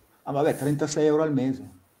 Ah vabbè, 36 euro al mese.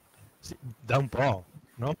 Sì, da un po',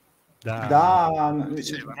 no?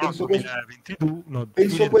 Penso, 2022, no,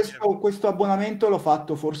 penso questo abbonamento l'ho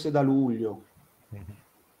fatto forse da luglio.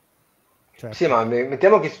 Certo. Sì, ma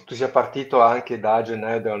mettiamo che tu sia partito anche da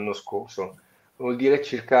gennaio dell'anno scorso, vuol dire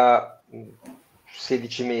circa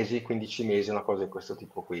 16 mesi, 15 mesi, una cosa di questo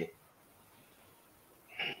tipo qui.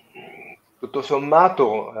 Tutto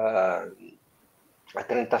sommato a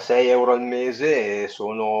 36 euro al mese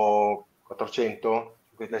sono 400,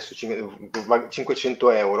 adesso 500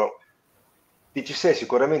 euro. Ti ci sei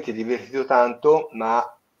sicuramente divertito tanto, ma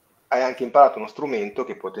hai anche imparato uno strumento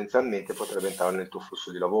che potenzialmente potrebbe entrare nel tuo flusso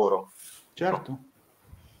di lavoro. Certo. No?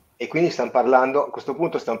 E quindi stiamo parlando, a questo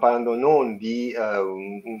punto stiamo parlando non di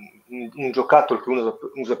un giocattolo che uno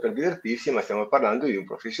usa per divertirsi, ma stiamo parlando di un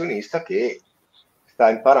professionista che sta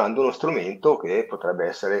imparando uno strumento che potrebbe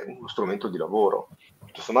essere uno strumento di lavoro.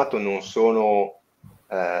 Tutto sommato non sono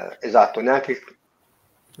neanche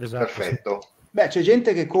perfetto. Sì. Beh, c'è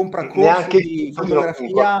gente che compra corsi di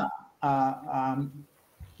fotografia a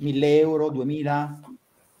 1000 euro, 2000.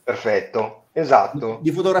 Perfetto, esatto.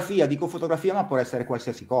 Di fotografia, dico fotografia, ma può essere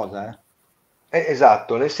qualsiasi cosa.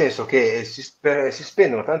 Esatto, nel senso che si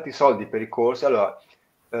spendono tanti soldi per i corsi. Allora,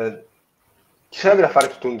 ci sarebbe da fare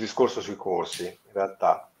tutto un discorso sui corsi, in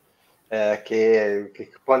realtà, che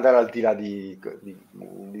può andare al di là di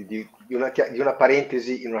una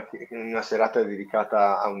parentesi in una serata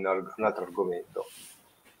dedicata a un altro argomento.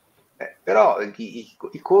 Però i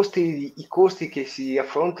costi che si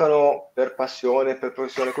affrontano per passione, per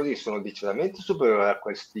professione così, sono decisamente superiori a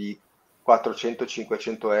questi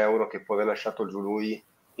 400-500 euro che può aver lasciato giù lui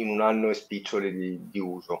in un anno e spiccioli di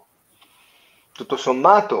uso. Tutto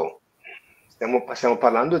sommato stiamo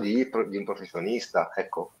parlando di un professionista,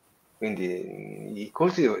 ecco, quindi i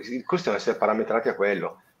costi devono essere parametrati a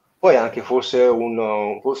quello. Poi anche fosse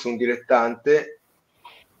un dilettante,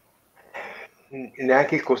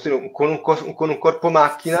 neanche il costo con un corpo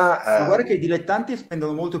macchina. Ma guarda che i dilettanti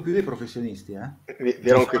spendono molto più dei professionisti,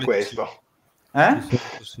 vero anche questo.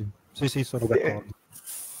 Sì, sono d'accordo.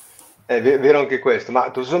 È vero anche questo,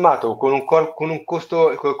 ma tutto sommato con il costo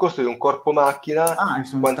di un corpo macchina,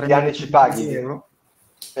 quanti anni ci paghi?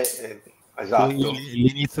 Esatto.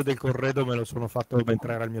 L'inizio del corredo me lo sono fatto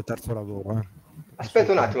mentre era il mio terzo lavoro.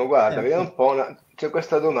 Aspetta un attimo, guarda, vediamo un po'. C'è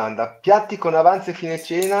questa domanda: piatti con avanzo e fine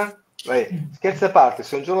cena? Scherzi a parte,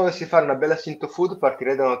 se un giorno dovessi fare una bella synth food,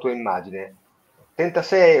 partirei da una tua immagine.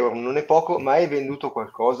 36 euro non è poco, ma hai venduto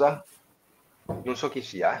qualcosa? Non so chi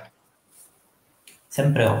sia.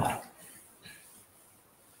 Sempre Omar.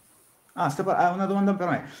 Una domanda per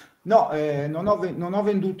me. No, non ho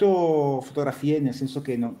venduto fotografie, nel senso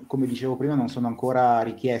che, come dicevo prima, non sono ancora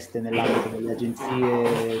richieste nell'ambito delle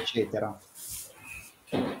agenzie, eccetera.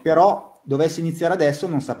 Però, dovessi iniziare adesso,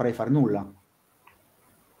 non saprei fare nulla.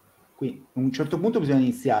 Quindi, a un certo punto bisogna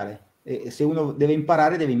iniziare. E se uno deve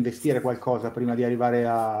imparare, deve investire qualcosa prima di arrivare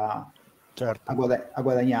a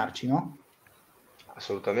guadagnarci, no?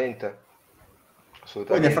 Assolutamente.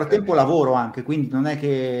 Poi nel frattempo lavoro anche, quindi non è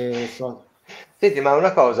che Senti, ma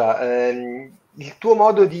una cosa, il tuo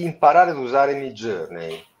modo di imparare ad usare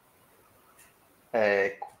Midjourney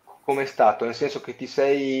com'è stato? Nel senso che ti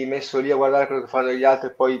sei messo lì a guardare quello che fanno gli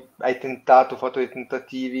altri, poi hai fatto dei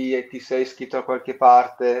tentativi e ti sei iscritto da qualche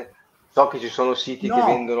parte? So che ci sono siti che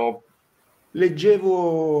vendono...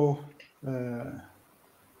 Leggevo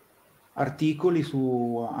articoli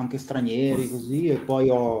su anche stranieri così, e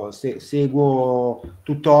poi seguo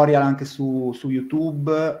tutorial anche su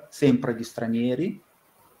YouTube, sempre di stranieri.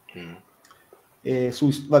 E su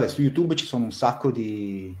YouTube ci sono un sacco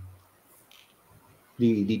di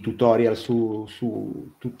tutorial su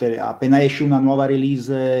tutte. Appena esce una nuova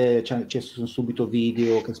release ci sono subito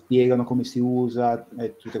video che spiegano come si usa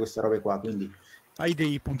e tutte queste robe qua, quindi hai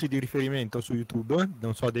dei punti di riferimento su YouTube?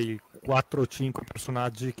 Non so, dei 4 o 5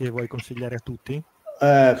 personaggi che vuoi consigliare a tutti?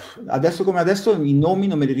 Adesso come adesso i nomi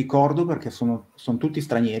non me li ricordo perché sono tutti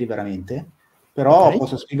stranieri veramente, però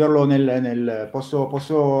posso scriverlo posso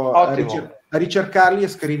ricercarli e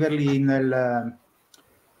scriverli nella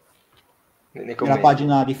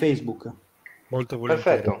pagina di Facebook. Molto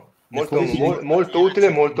volentieri. Perfetto, molto utile,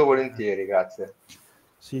 molto volentieri, grazie.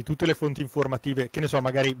 Sì, tutte le fonti informative, che ne so,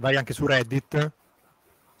 magari vai anche su Reddit.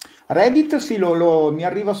 Reddit sì, mi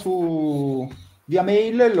arriva via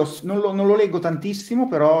mail, non lo leggo tantissimo,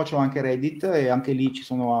 però c'ho anche Reddit e anche lì ci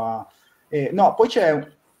sono... no, poi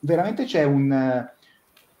veramente c'è una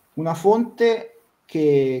fonte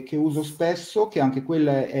che uso spesso, che anche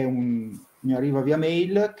quella mi arriva via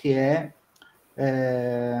mail, che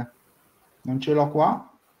è... non ce l'ho qua.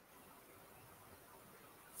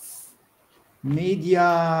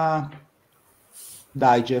 Media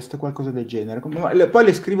Digest, qualcosa del genere. Poi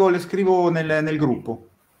le scrivo nel gruppo.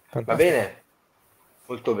 Va bene,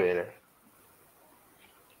 molto bene.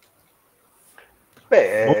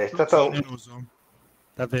 Beh, è stato generoso,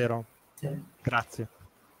 davvero. Sì. Grazie.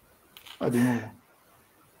 Di nulla.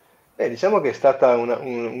 Diciamo che è stata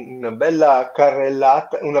una bella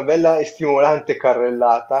carrellata, una bella e stimolante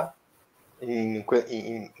carrellata in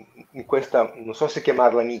questa, non so se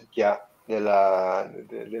chiamarla nicchia della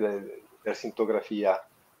sintografia,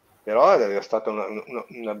 però è stata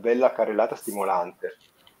una bella carrellata stimolante.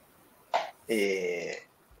 E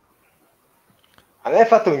a me ha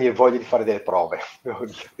fatto venire voglia di fare delle prove.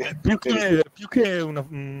 Più che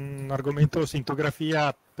un argomento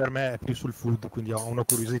sintografia, per me è più sul food, quindi ho una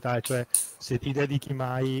curiosità, cioè se ti dedichi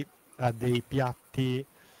mai a dei piatti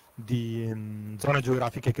di zone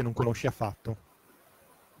geografiche che non conosci affatto.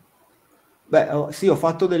 Beh, sì, ho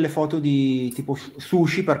fatto delle foto di tipo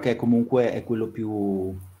sushi perché comunque è quello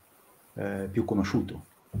più conosciuto.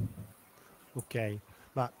 Ok,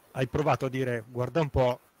 ma hai provato a dire, guarda un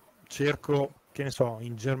po', cerco, che ne so,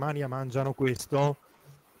 in Germania mangiano questo,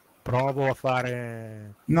 provo a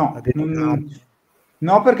fare... No,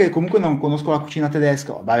 perché comunque non conosco la cucina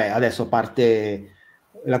tedesca. Vabbè, adesso a parte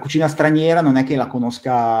la cucina straniera non è che la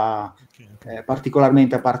conosca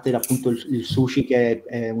particolarmente, a parte appunto il sushi che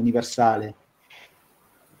è universale.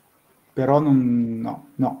 Però no.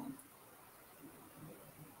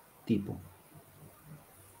 Tipo.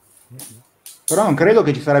 Però non credo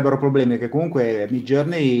che ci sarebbero problemi, che comunque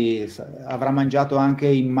Midjourney avrà mangiato anche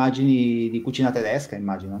immagini di cucina tedesca,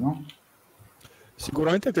 immagino, no?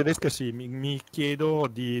 Sicuramente tedesca sì, mi chiedo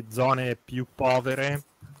di zone più povere,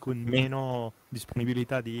 con meno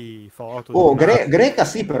disponibilità di foto. Greca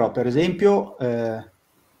sì, però, per esempio,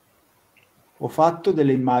 ho fatto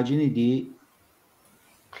delle immagini di...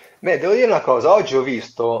 Beh, devo dire una cosa, oggi ho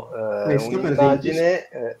visto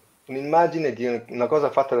un'immagine di una cosa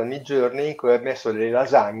fatta da Midjourney in cui ha messo delle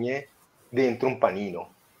lasagne dentro un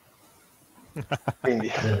panino.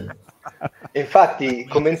 Quindi, infatti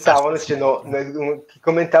commentavano dicendo, chi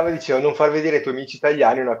commentava diceva non far vedere ai tuoi amici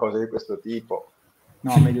italiani una cosa di questo tipo.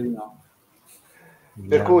 No, meglio di no.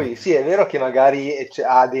 Per cui sì, è vero che magari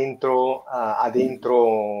ha dentro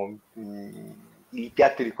i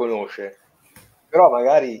piatti li conosce, però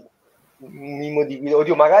magari un minimo di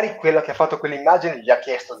oddio, magari quella che ha fatto quell'immagine gli ha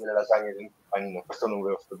chiesto delle lasagne dentro il panino, questo non ve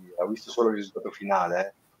lo so dire, ho visto solo il risultato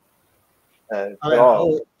finale. Però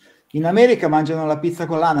in America mangiano la pizza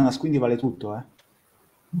con l'ananas, quindi vale tutto,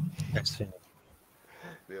 Sì.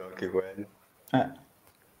 vero anche quello.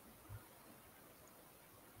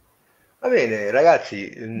 Va bene,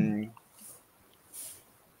 ragazzi,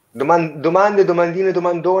 domande, domandine,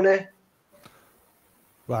 domandone?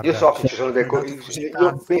 Guarda, Io so che ci sono io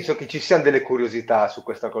io penso che ci siano delle curiosità su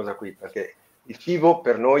questa cosa qui, perché il cibo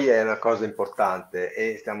per noi è una cosa importante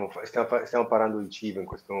e stiamo parlando di cibo in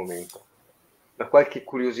questo momento. Ma qualche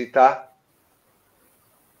curiosità?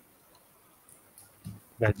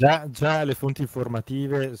 Beh, già le fonti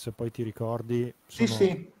informative, se poi ti ricordi,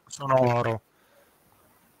 sono oro.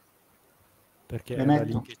 Perché è da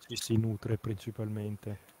lì che ci si nutre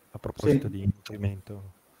principalmente, a proposito di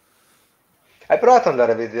nutrimento. Hai provato ad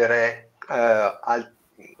andare a vedere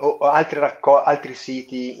altri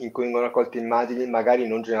siti in cui vengono raccolte immagini, magari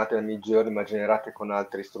non generate da Midjourney, ma generate con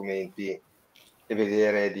altri strumenti, e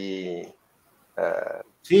vedere di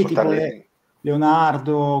sì, tipo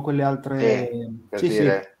Leonardo, quelle altre... per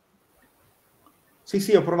dire.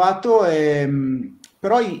 Sì, ho provato,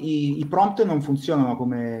 però i prompt non funzionano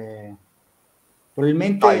come...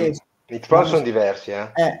 Probabilmente... I prompt sono diversi,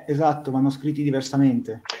 esatto, vanno scritti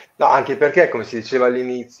diversamente. No, anche perché, come si diceva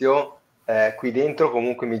all'inizio, qui dentro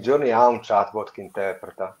comunque Midjourney ha un chatbot che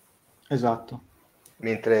interpreta. Esatto.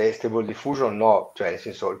 Mentre Stable Diffusion no, cioè nel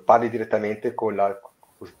senso parli direttamente col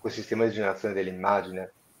sistema di generazione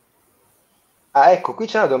dell'immagine. Ah, ecco, qui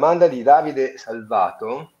c'è una domanda di Davide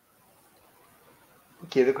Salvato.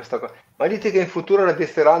 Chiede questa cosa. Ma dite che in futuro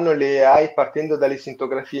addestreranno le AI partendo dalle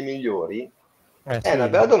sintografie migliori? È una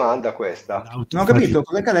bella domanda questa. Non ho capito,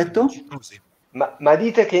 cosa ha detto? Ma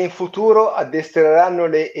dite che in futuro addestreranno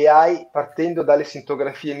le AI partendo dalle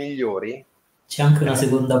sintografie migliori? C'è anche una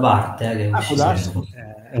seconda parte che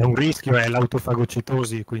è un rischio, è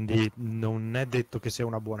l'autofagocitosi, quindi non è detto che sia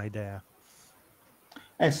una buona idea.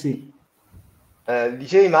 Sì.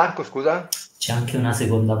 Dicevi Marco, scusa? C'è anche una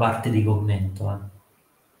seconda parte di commento.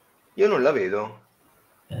 Io non la vedo.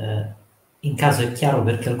 In caso è chiaro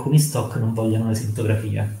perché alcuni stock non vogliono le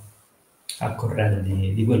sintografie, a corredo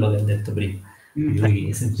di quello che ha detto prima.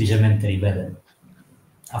 Lui semplicemente ripete: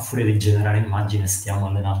 a furia di generare immagini stiamo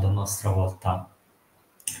allenando a nostra volta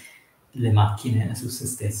le macchine su se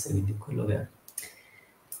stesse, quindi è quello che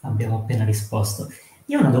abbiamo appena risposto.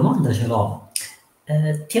 Io una domanda ce l'ho.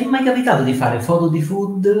 Ti è mai capitato di fare foto di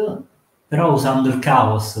food però usando il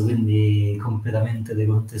caos, quindi completamente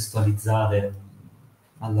decontestualizzate,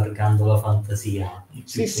 allargando la fantasia?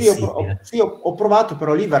 Sì, ho provato,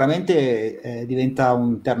 però lì veramente diventa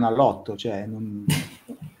un terno all'otto, cioè non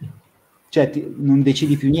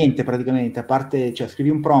decidi più niente praticamente, a parte, cioè, scrivi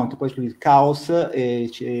un prompt, poi scrivi il caos e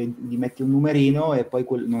gli metti un numerino e poi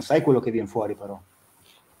non sai quello che viene fuori, però.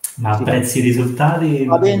 Ma apprezzi i risultati?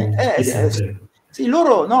 Va bene, sì,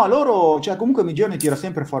 loro, cioè comunque Midjourney tira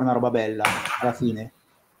sempre fuori una roba bella alla fine,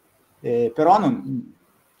 però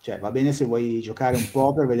cioè, va bene se vuoi giocare un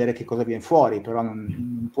po' per vedere che cosa viene fuori, però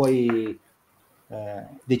non puoi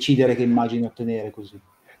decidere che immagini ottenere così.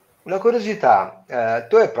 Una curiosità,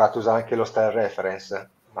 tu hai provato a usare anche lo style reference,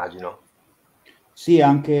 immagino? Sì,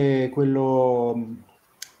 anche quello,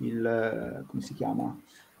 come si chiama?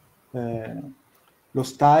 Lo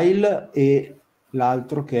style e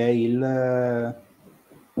l'altro che è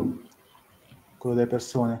quello delle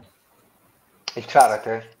persone. Il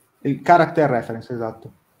character? Il character reference,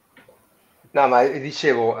 esatto. No, ma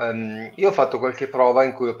dicevo, io ho fatto qualche prova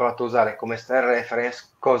in cui ho provato a usare come style reference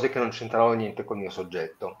cose che non c'entravano niente col mio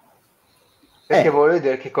soggetto. Perché volevo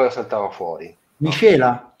vedere che cosa saltava fuori.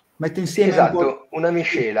 Miscela, mette insieme esatto, una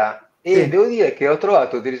miscela. E devo dire che ho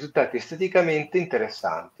trovato dei risultati esteticamente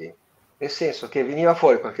interessanti. Nel senso che veniva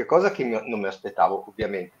fuori qualche cosa che non mi aspettavo,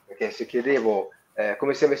 ovviamente, perché se chiedevo,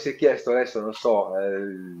 come se avessi chiesto adesso, non so,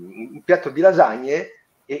 un piatto di lasagne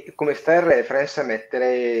e come style reference a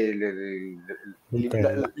mettere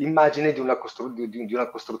l'immagine di una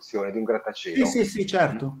costruzione, di un grattacielo. Sì,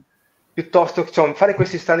 certo. Piuttosto che fare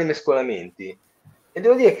questi strani mescolamenti. E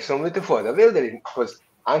devo dire che sono venute fuori davvero delle cose,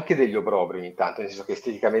 anche degli obrobri ogni tanto, nel senso che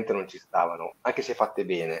esteticamente non ci stavano, anche se fatte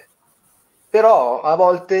bene. però a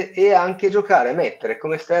volte è anche giocare, mettere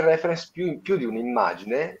come style reference più di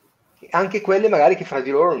un'immagine, anche quelle magari che fra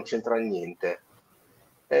di loro non c'entrano niente.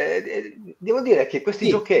 Devo dire che questi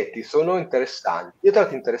Sì. giochetti sono interessanti, io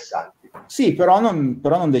trovo interessanti. Sì, però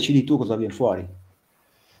non decidi tu cosa viene fuori.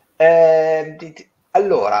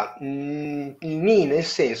 Allora, nel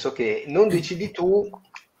senso che non decidi tu,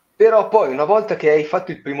 però poi una volta che hai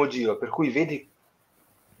fatto il primo giro, per cui vedi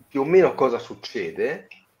più o meno cosa succede,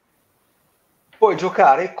 puoi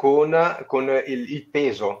giocare con il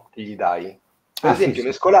peso che gli dai. Per Ah, esempio, sì.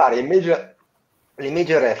 mescolare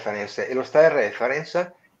l'image reference e lo style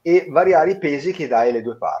reference e variare i pesi che dai alle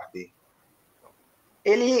due parti.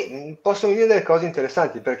 E lì possono venire delle cose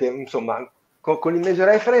interessanti, perché insomma con l'image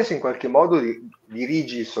reference in qualche modo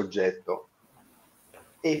dirigi il soggetto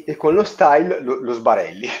e con lo style lo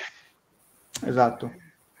sbarelli. Esatto.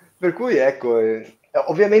 Per cui ecco,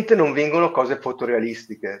 ovviamente non vengono cose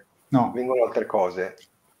fotorealistiche, No. vengono altre cose.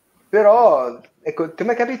 Però, ecco, ti è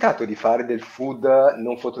mai capitato di fare del food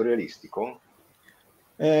non fotorealistico?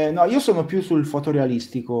 No, io sono più sul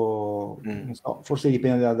fotorealistico, non so, forse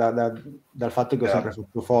dipende dal fatto che ho sempre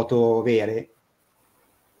fatto foto vere.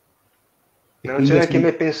 Ma non c'è neanche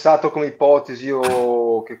mai pensato come ipotesi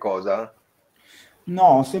o che cosa? No,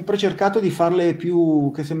 ho sempre cercato di farle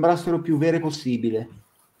che sembrassero più vere possibile.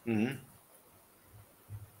 Beh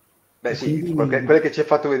E sì, quindi... quelle che ci hai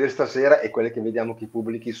fatto vedere stasera e quelle che vediamo che i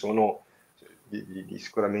pubblichi sono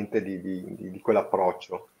sicuramente di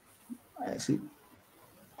quell'approccio. Sì.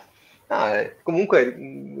 Comunque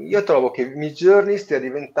io trovo che Midjourney stia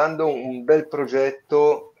diventando un bel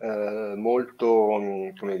progetto molto,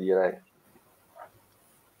 come dire,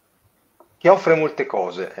 che offre molte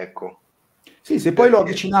cose, ecco. Sì, se poi lo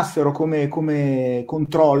avvicinassero come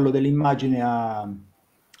controllo dell'immagine a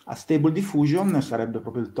Stable Diffusion sarebbe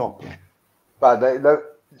proprio il top. Guarda,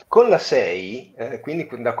 con la 6, quindi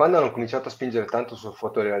da quando hanno cominciato a spingere tanto sul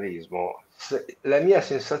fotorealismo, la mia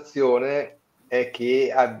sensazione è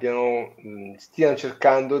che stiano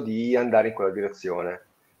cercando di andare in quella direzione,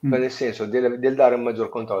 cioè nel senso del dare un maggior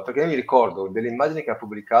controllo, perché io mi ricordo delle immagini che ha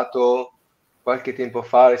pubblicato qualche tempo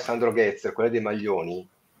fa Alessandro Ghezzer, quelle dei maglioni,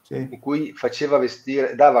 sì, in cui faceva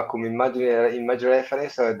vestire, dava come image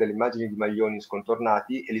reference delle immagini di maglioni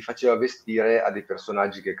scontornati e li faceva vestire a dei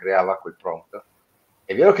personaggi che creava quel prompt.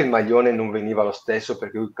 È vero che il maglione non veniva lo stesso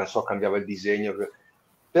perché lui cambiava il disegno,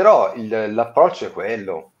 però l'approccio è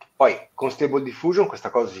quello. Poi con Stable Diffusion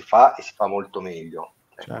questa cosa si fa e si fa molto meglio.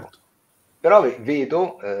 Ecco. certo. Però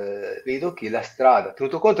vedo che la strada,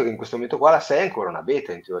 tenuto conto che in questo momento qua la 6 è ancora una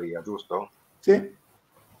beta in teoria, giusto? Sì.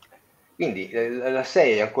 Quindi la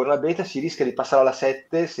 6 è ancora una beta, si rischia di passare alla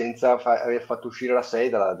 7 senza aver fatto uscire la 6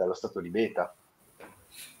 dallo stato di beta.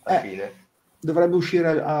 Alla fine. Dovrebbe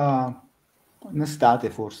uscire in estate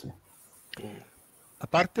forse. A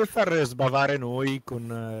parte far sbavare noi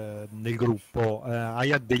nel gruppo,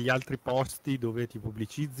 hai degli altri posti dove ti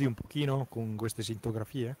pubblicizzi un pochino con queste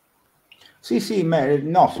sintografie? Sì,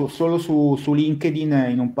 no, solo su LinkedIn,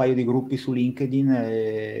 in un paio di gruppi su LinkedIn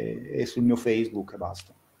e sul mio Facebook e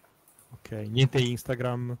basta. Ok, niente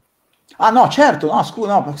Instagram? Ah no, certo, no,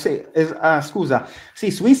 scusa,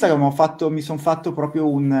 sì, su Instagram mi sono fatto proprio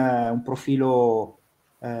un profilo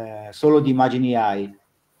solo di immagini AI.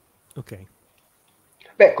 Ok.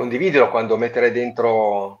 Beh, condividilo quando metterai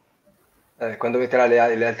dentro, quando metterai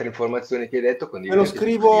le altre informazioni che hai detto, Te lo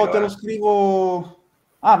condividilo. scrivo,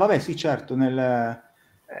 ah vabbè, sì, certo, nel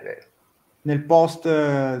post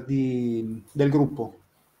del gruppo.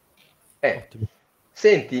 Ottimo.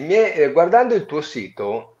 Senti, guardando il tuo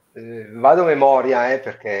sito, vado a memoria,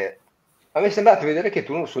 perché a me è sembrato vedere che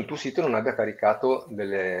tu sul tuo sito non abbia caricato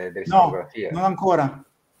delle No, fotografie. non ancora.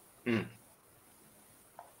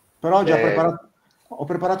 Però ho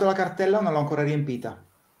preparato la cartella, non l'ho ancora riempita.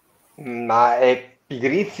 Ma è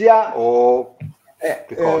pigrizia o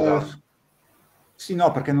che cosa? Sì, no,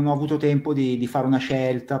 perché non ho avuto tempo di fare una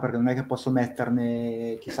scelta, perché non è che posso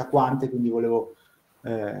metterne chissà quante, quindi volevo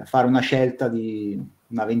fare una scelta di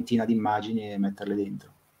una ventina di immagini e metterle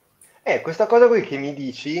dentro. Questa cosa qui che mi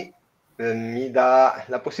dici mi dà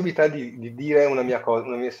la possibilità di dire una mia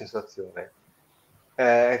mia sensazione.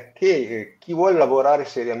 Che chi vuole lavorare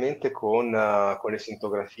seriamente con le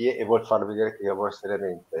sintografie e vuol far vedere che lavora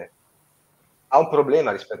seriamente ha un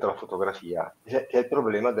problema rispetto alla fotografia, che è il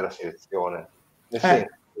problema della selezione. Nel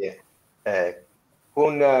senso che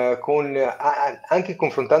anche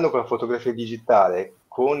confrontando con la fotografia digitale,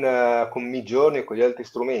 con Midjourney e con gli altri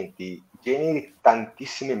strumenti, generi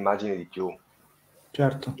tantissime immagini di più.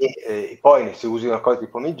 Certo. E poi se usi una cosa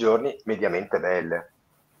tipo Midjourney, mediamente belle.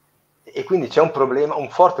 E quindi c'è un problema, un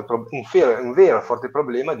vero forte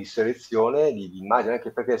problema di selezione di immagini,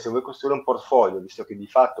 anche perché se vuoi costruire un portfolio, visto che di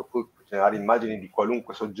fatto puoi generare immagini di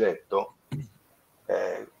qualunque soggetto,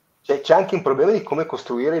 c'è anche un problema di come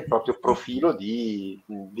costruire il proprio profilo di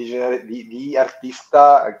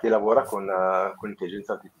artista che lavora con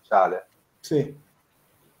intelligenza artificiale. Sì.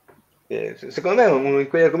 Secondo me è uno di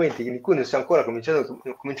quegli argomenti di cui non si è ancora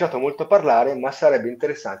cominciato molto a parlare, ma sarebbe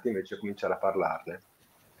interessante invece cominciare a parlarne.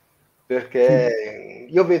 Perché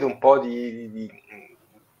io vedo un po'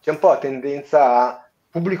 c'è un po' la tendenza a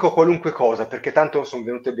pubblico qualunque cosa, perché tanto sono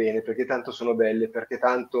venute bene, perché tanto sono belle, perché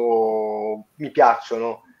tanto mi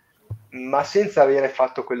piacciono, ma senza avere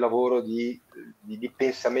fatto quel lavoro di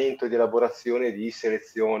pensamento, di elaborazione, di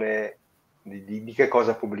selezione di che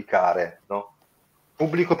cosa pubblicare, no?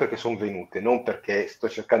 Pubblico perché sono venute, non perché sto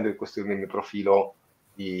cercando di costruire il mio profilo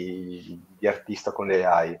di artista con le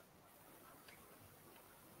AI.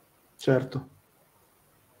 Certo.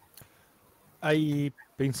 Hai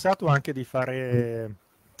pensato anche di fare,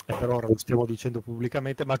 per ora lo stiamo dicendo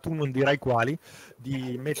pubblicamente, ma tu non dirai quali,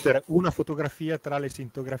 di mettere una fotografia tra le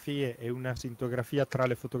sintografie e una sintografia tra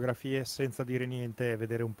le fotografie senza dire niente e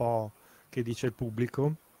vedere un po' che dice il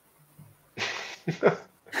pubblico?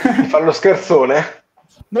 Fare lo scherzone?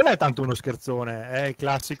 Non è tanto uno scherzone, è il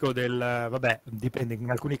classico del, vabbè, dipende, in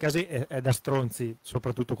alcuni casi è da stronzi,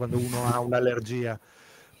 soprattutto quando uno ha un'allergia,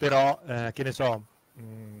 però, che ne so,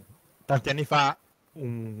 tanti anni fa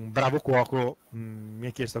un bravo cuoco mi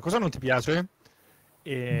ha chiesto cosa non ti piace?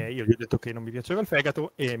 E io gli ho detto che non mi piaceva il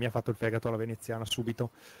fegato e mi ha fatto il fegato alla veneziana subito,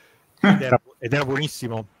 ed era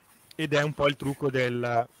buonissimo, ed è un po' il trucco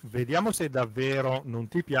del vediamo se davvero non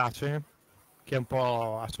ti piace, che un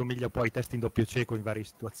po' assomiglia un po' ai test in doppio cieco in varie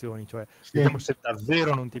situazioni, cioè vediamo se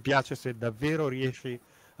davvero non ti piace, se davvero riesci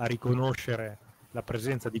a riconoscere la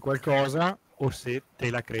presenza di qualcosa o se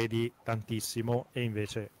te la credi tantissimo e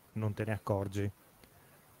invece non te ne accorgi.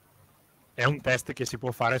 È un test che si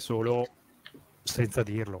può fare solo senza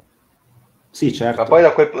dirlo. Sì, certo. Ma poi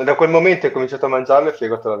da quel momento hai cominciato a mangiarlo il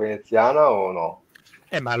fegato alla veneziana o no?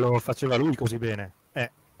 Ma lo faceva lui così bene.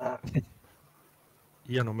 Ah.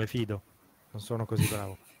 Io non mi fido, non sono così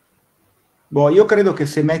bravo. Boh, io credo che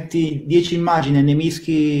se metti 10 immagini e ne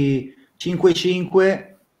mischi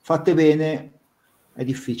 5-5 fatte bene è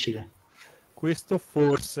difficile. Questo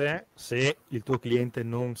forse, se il tuo cliente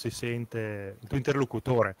non si sente, il tuo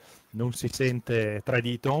interlocutore non si sente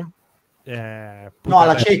tradito, no,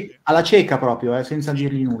 alla cieca proprio, senza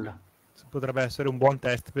dirgli nulla. Potrebbe essere un buon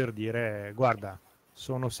test per dire, guarda,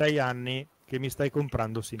 sono 6 anni che mi stai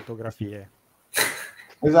comprando sintografie.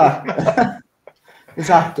 Esatto.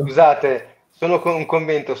 Esatto. Scusate, sono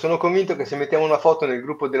convinto che se mettiamo una foto nel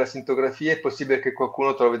gruppo della sintografia è possibile che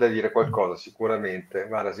qualcuno trovi da dire qualcosa, sicuramente.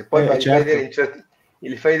 Guarda, se poi li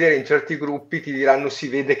fai vedere in certi gruppi ti diranno si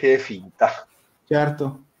vede che è finta.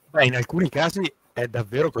 Certo. In alcuni casi è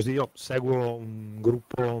davvero così. Io seguo un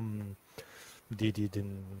gruppo di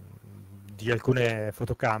alcune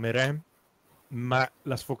fotocamere, ma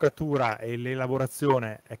la sfocatura e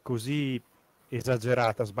l'elaborazione è così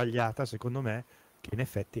esagerata, sbagliata, secondo me, che in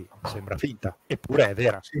effetti sembra finta, eppure è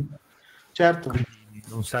vera. Sì. Certo. Quindi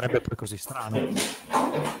non sarebbe poi così strano.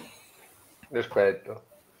 Perfetto.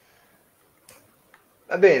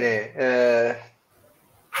 Va bene,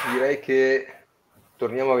 direi che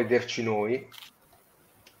torniamo a vederci noi.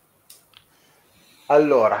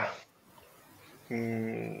 Allora,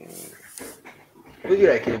 io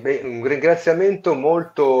direi che un ringraziamento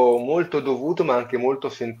molto, molto dovuto, ma anche molto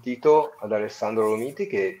sentito ad Alessandro Lomiti,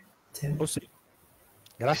 che sì.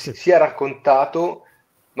 Grazie. Si è raccontato,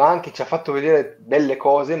 ma anche ci ha fatto vedere belle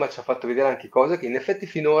cose, ma ci ha fatto vedere anche cose che in effetti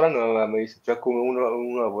finora non avevamo mai visto, cioè come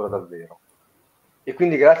uno lavora davvero. E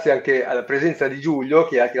quindi grazie anche alla presenza di Giulio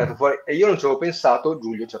che ha tirato fuori, e io non ci avevo pensato,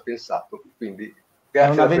 Giulio ci ha pensato, quindi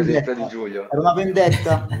grazie alla presenza di Giulio. Era una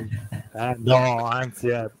vendetta. No, anzi,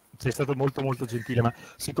 sei stato molto molto gentile, ma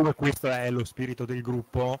siccome questo è lo spirito del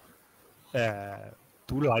gruppo,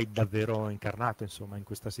 tu lo hai davvero incarnato, insomma, in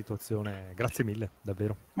questa situazione. Grazie mille,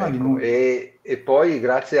 davvero. Ecco, e poi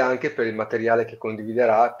grazie anche per il materiale che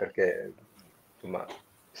condividerà, perché insomma,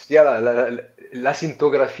 sia la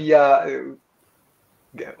sintografia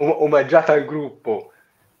omaggiata al gruppo,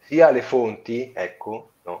 sia le fonti,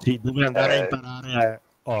 ecco. No? Sì, dove andare a imparare è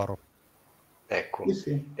oro. Ecco,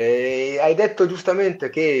 sì. Hai detto giustamente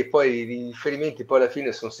che poi i riferimenti poi alla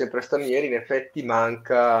fine sono sempre stranieri, in effetti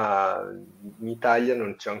manca, in Italia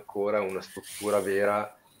non c'è ancora una struttura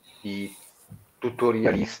vera di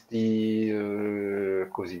tutorialisti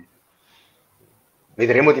così.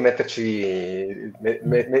 Vedremo di metterci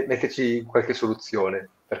qualche soluzione,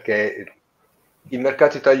 perché il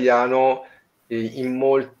mercato italiano in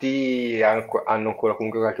molti hanno ancora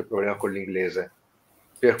comunque qualche problema con l'inglese,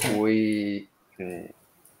 per cui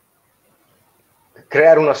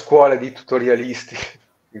creare una scuola di tutorialisti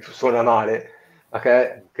suona male, ma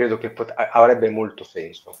credo che avrebbe molto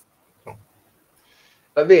senso.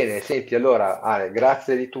 Va bene, senti, allora Ale,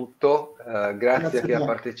 grazie di tutto, grazie a chi ha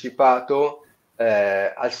partecipato.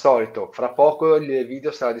 Al solito, fra poco il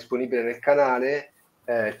video sarà disponibile nel canale,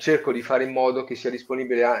 cerco di fare in modo che sia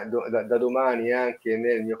disponibile da domani anche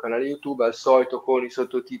nel mio canale YouTube, al solito con i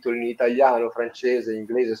sottotitoli in italiano, francese,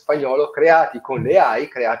 inglese, spagnolo, creati con le AI,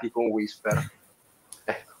 creati con Whisper.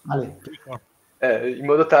 In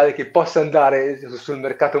modo tale che possa andare sul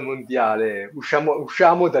mercato mondiale.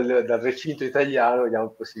 Usciamo dal recinto italiano, diamo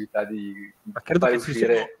possibilità di fare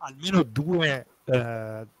uscire almeno 2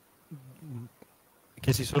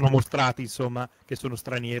 che si sono mostrati, insomma, che sono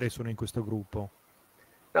straniere e sono in questo gruppo.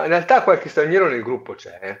 No, in realtà qualche straniero nel gruppo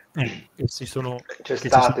c'è. C'è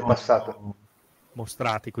stato, è passato.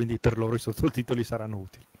 Mostrati, quindi per loro i sottotitoli saranno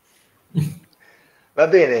utili. Va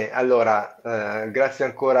bene, allora, grazie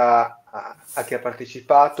ancora a chi ha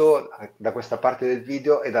partecipato da questa parte del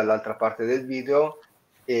video e dall'altra parte del video.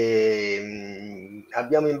 E,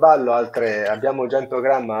 abbiamo in ballo abbiamo già in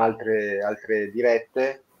programma altre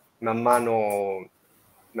dirette, man mano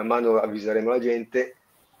avviseremo la gente.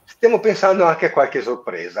 Stiamo pensando anche a qualche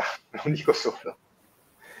sorpresa, non dico solo.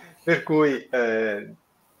 Per cui...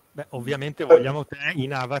 ovviamente vogliamo te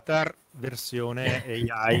in avatar versione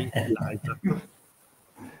AI live.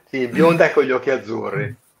 Sì, bionda e con gli occhi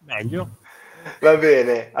azzurri. Meglio. Va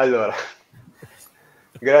bene, allora.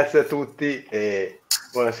 Grazie a tutti e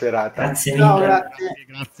buona serata. Grazie mille. Ciao, grazie.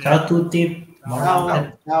 Ciao a tutti.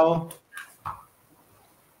 Ciao. Ciao.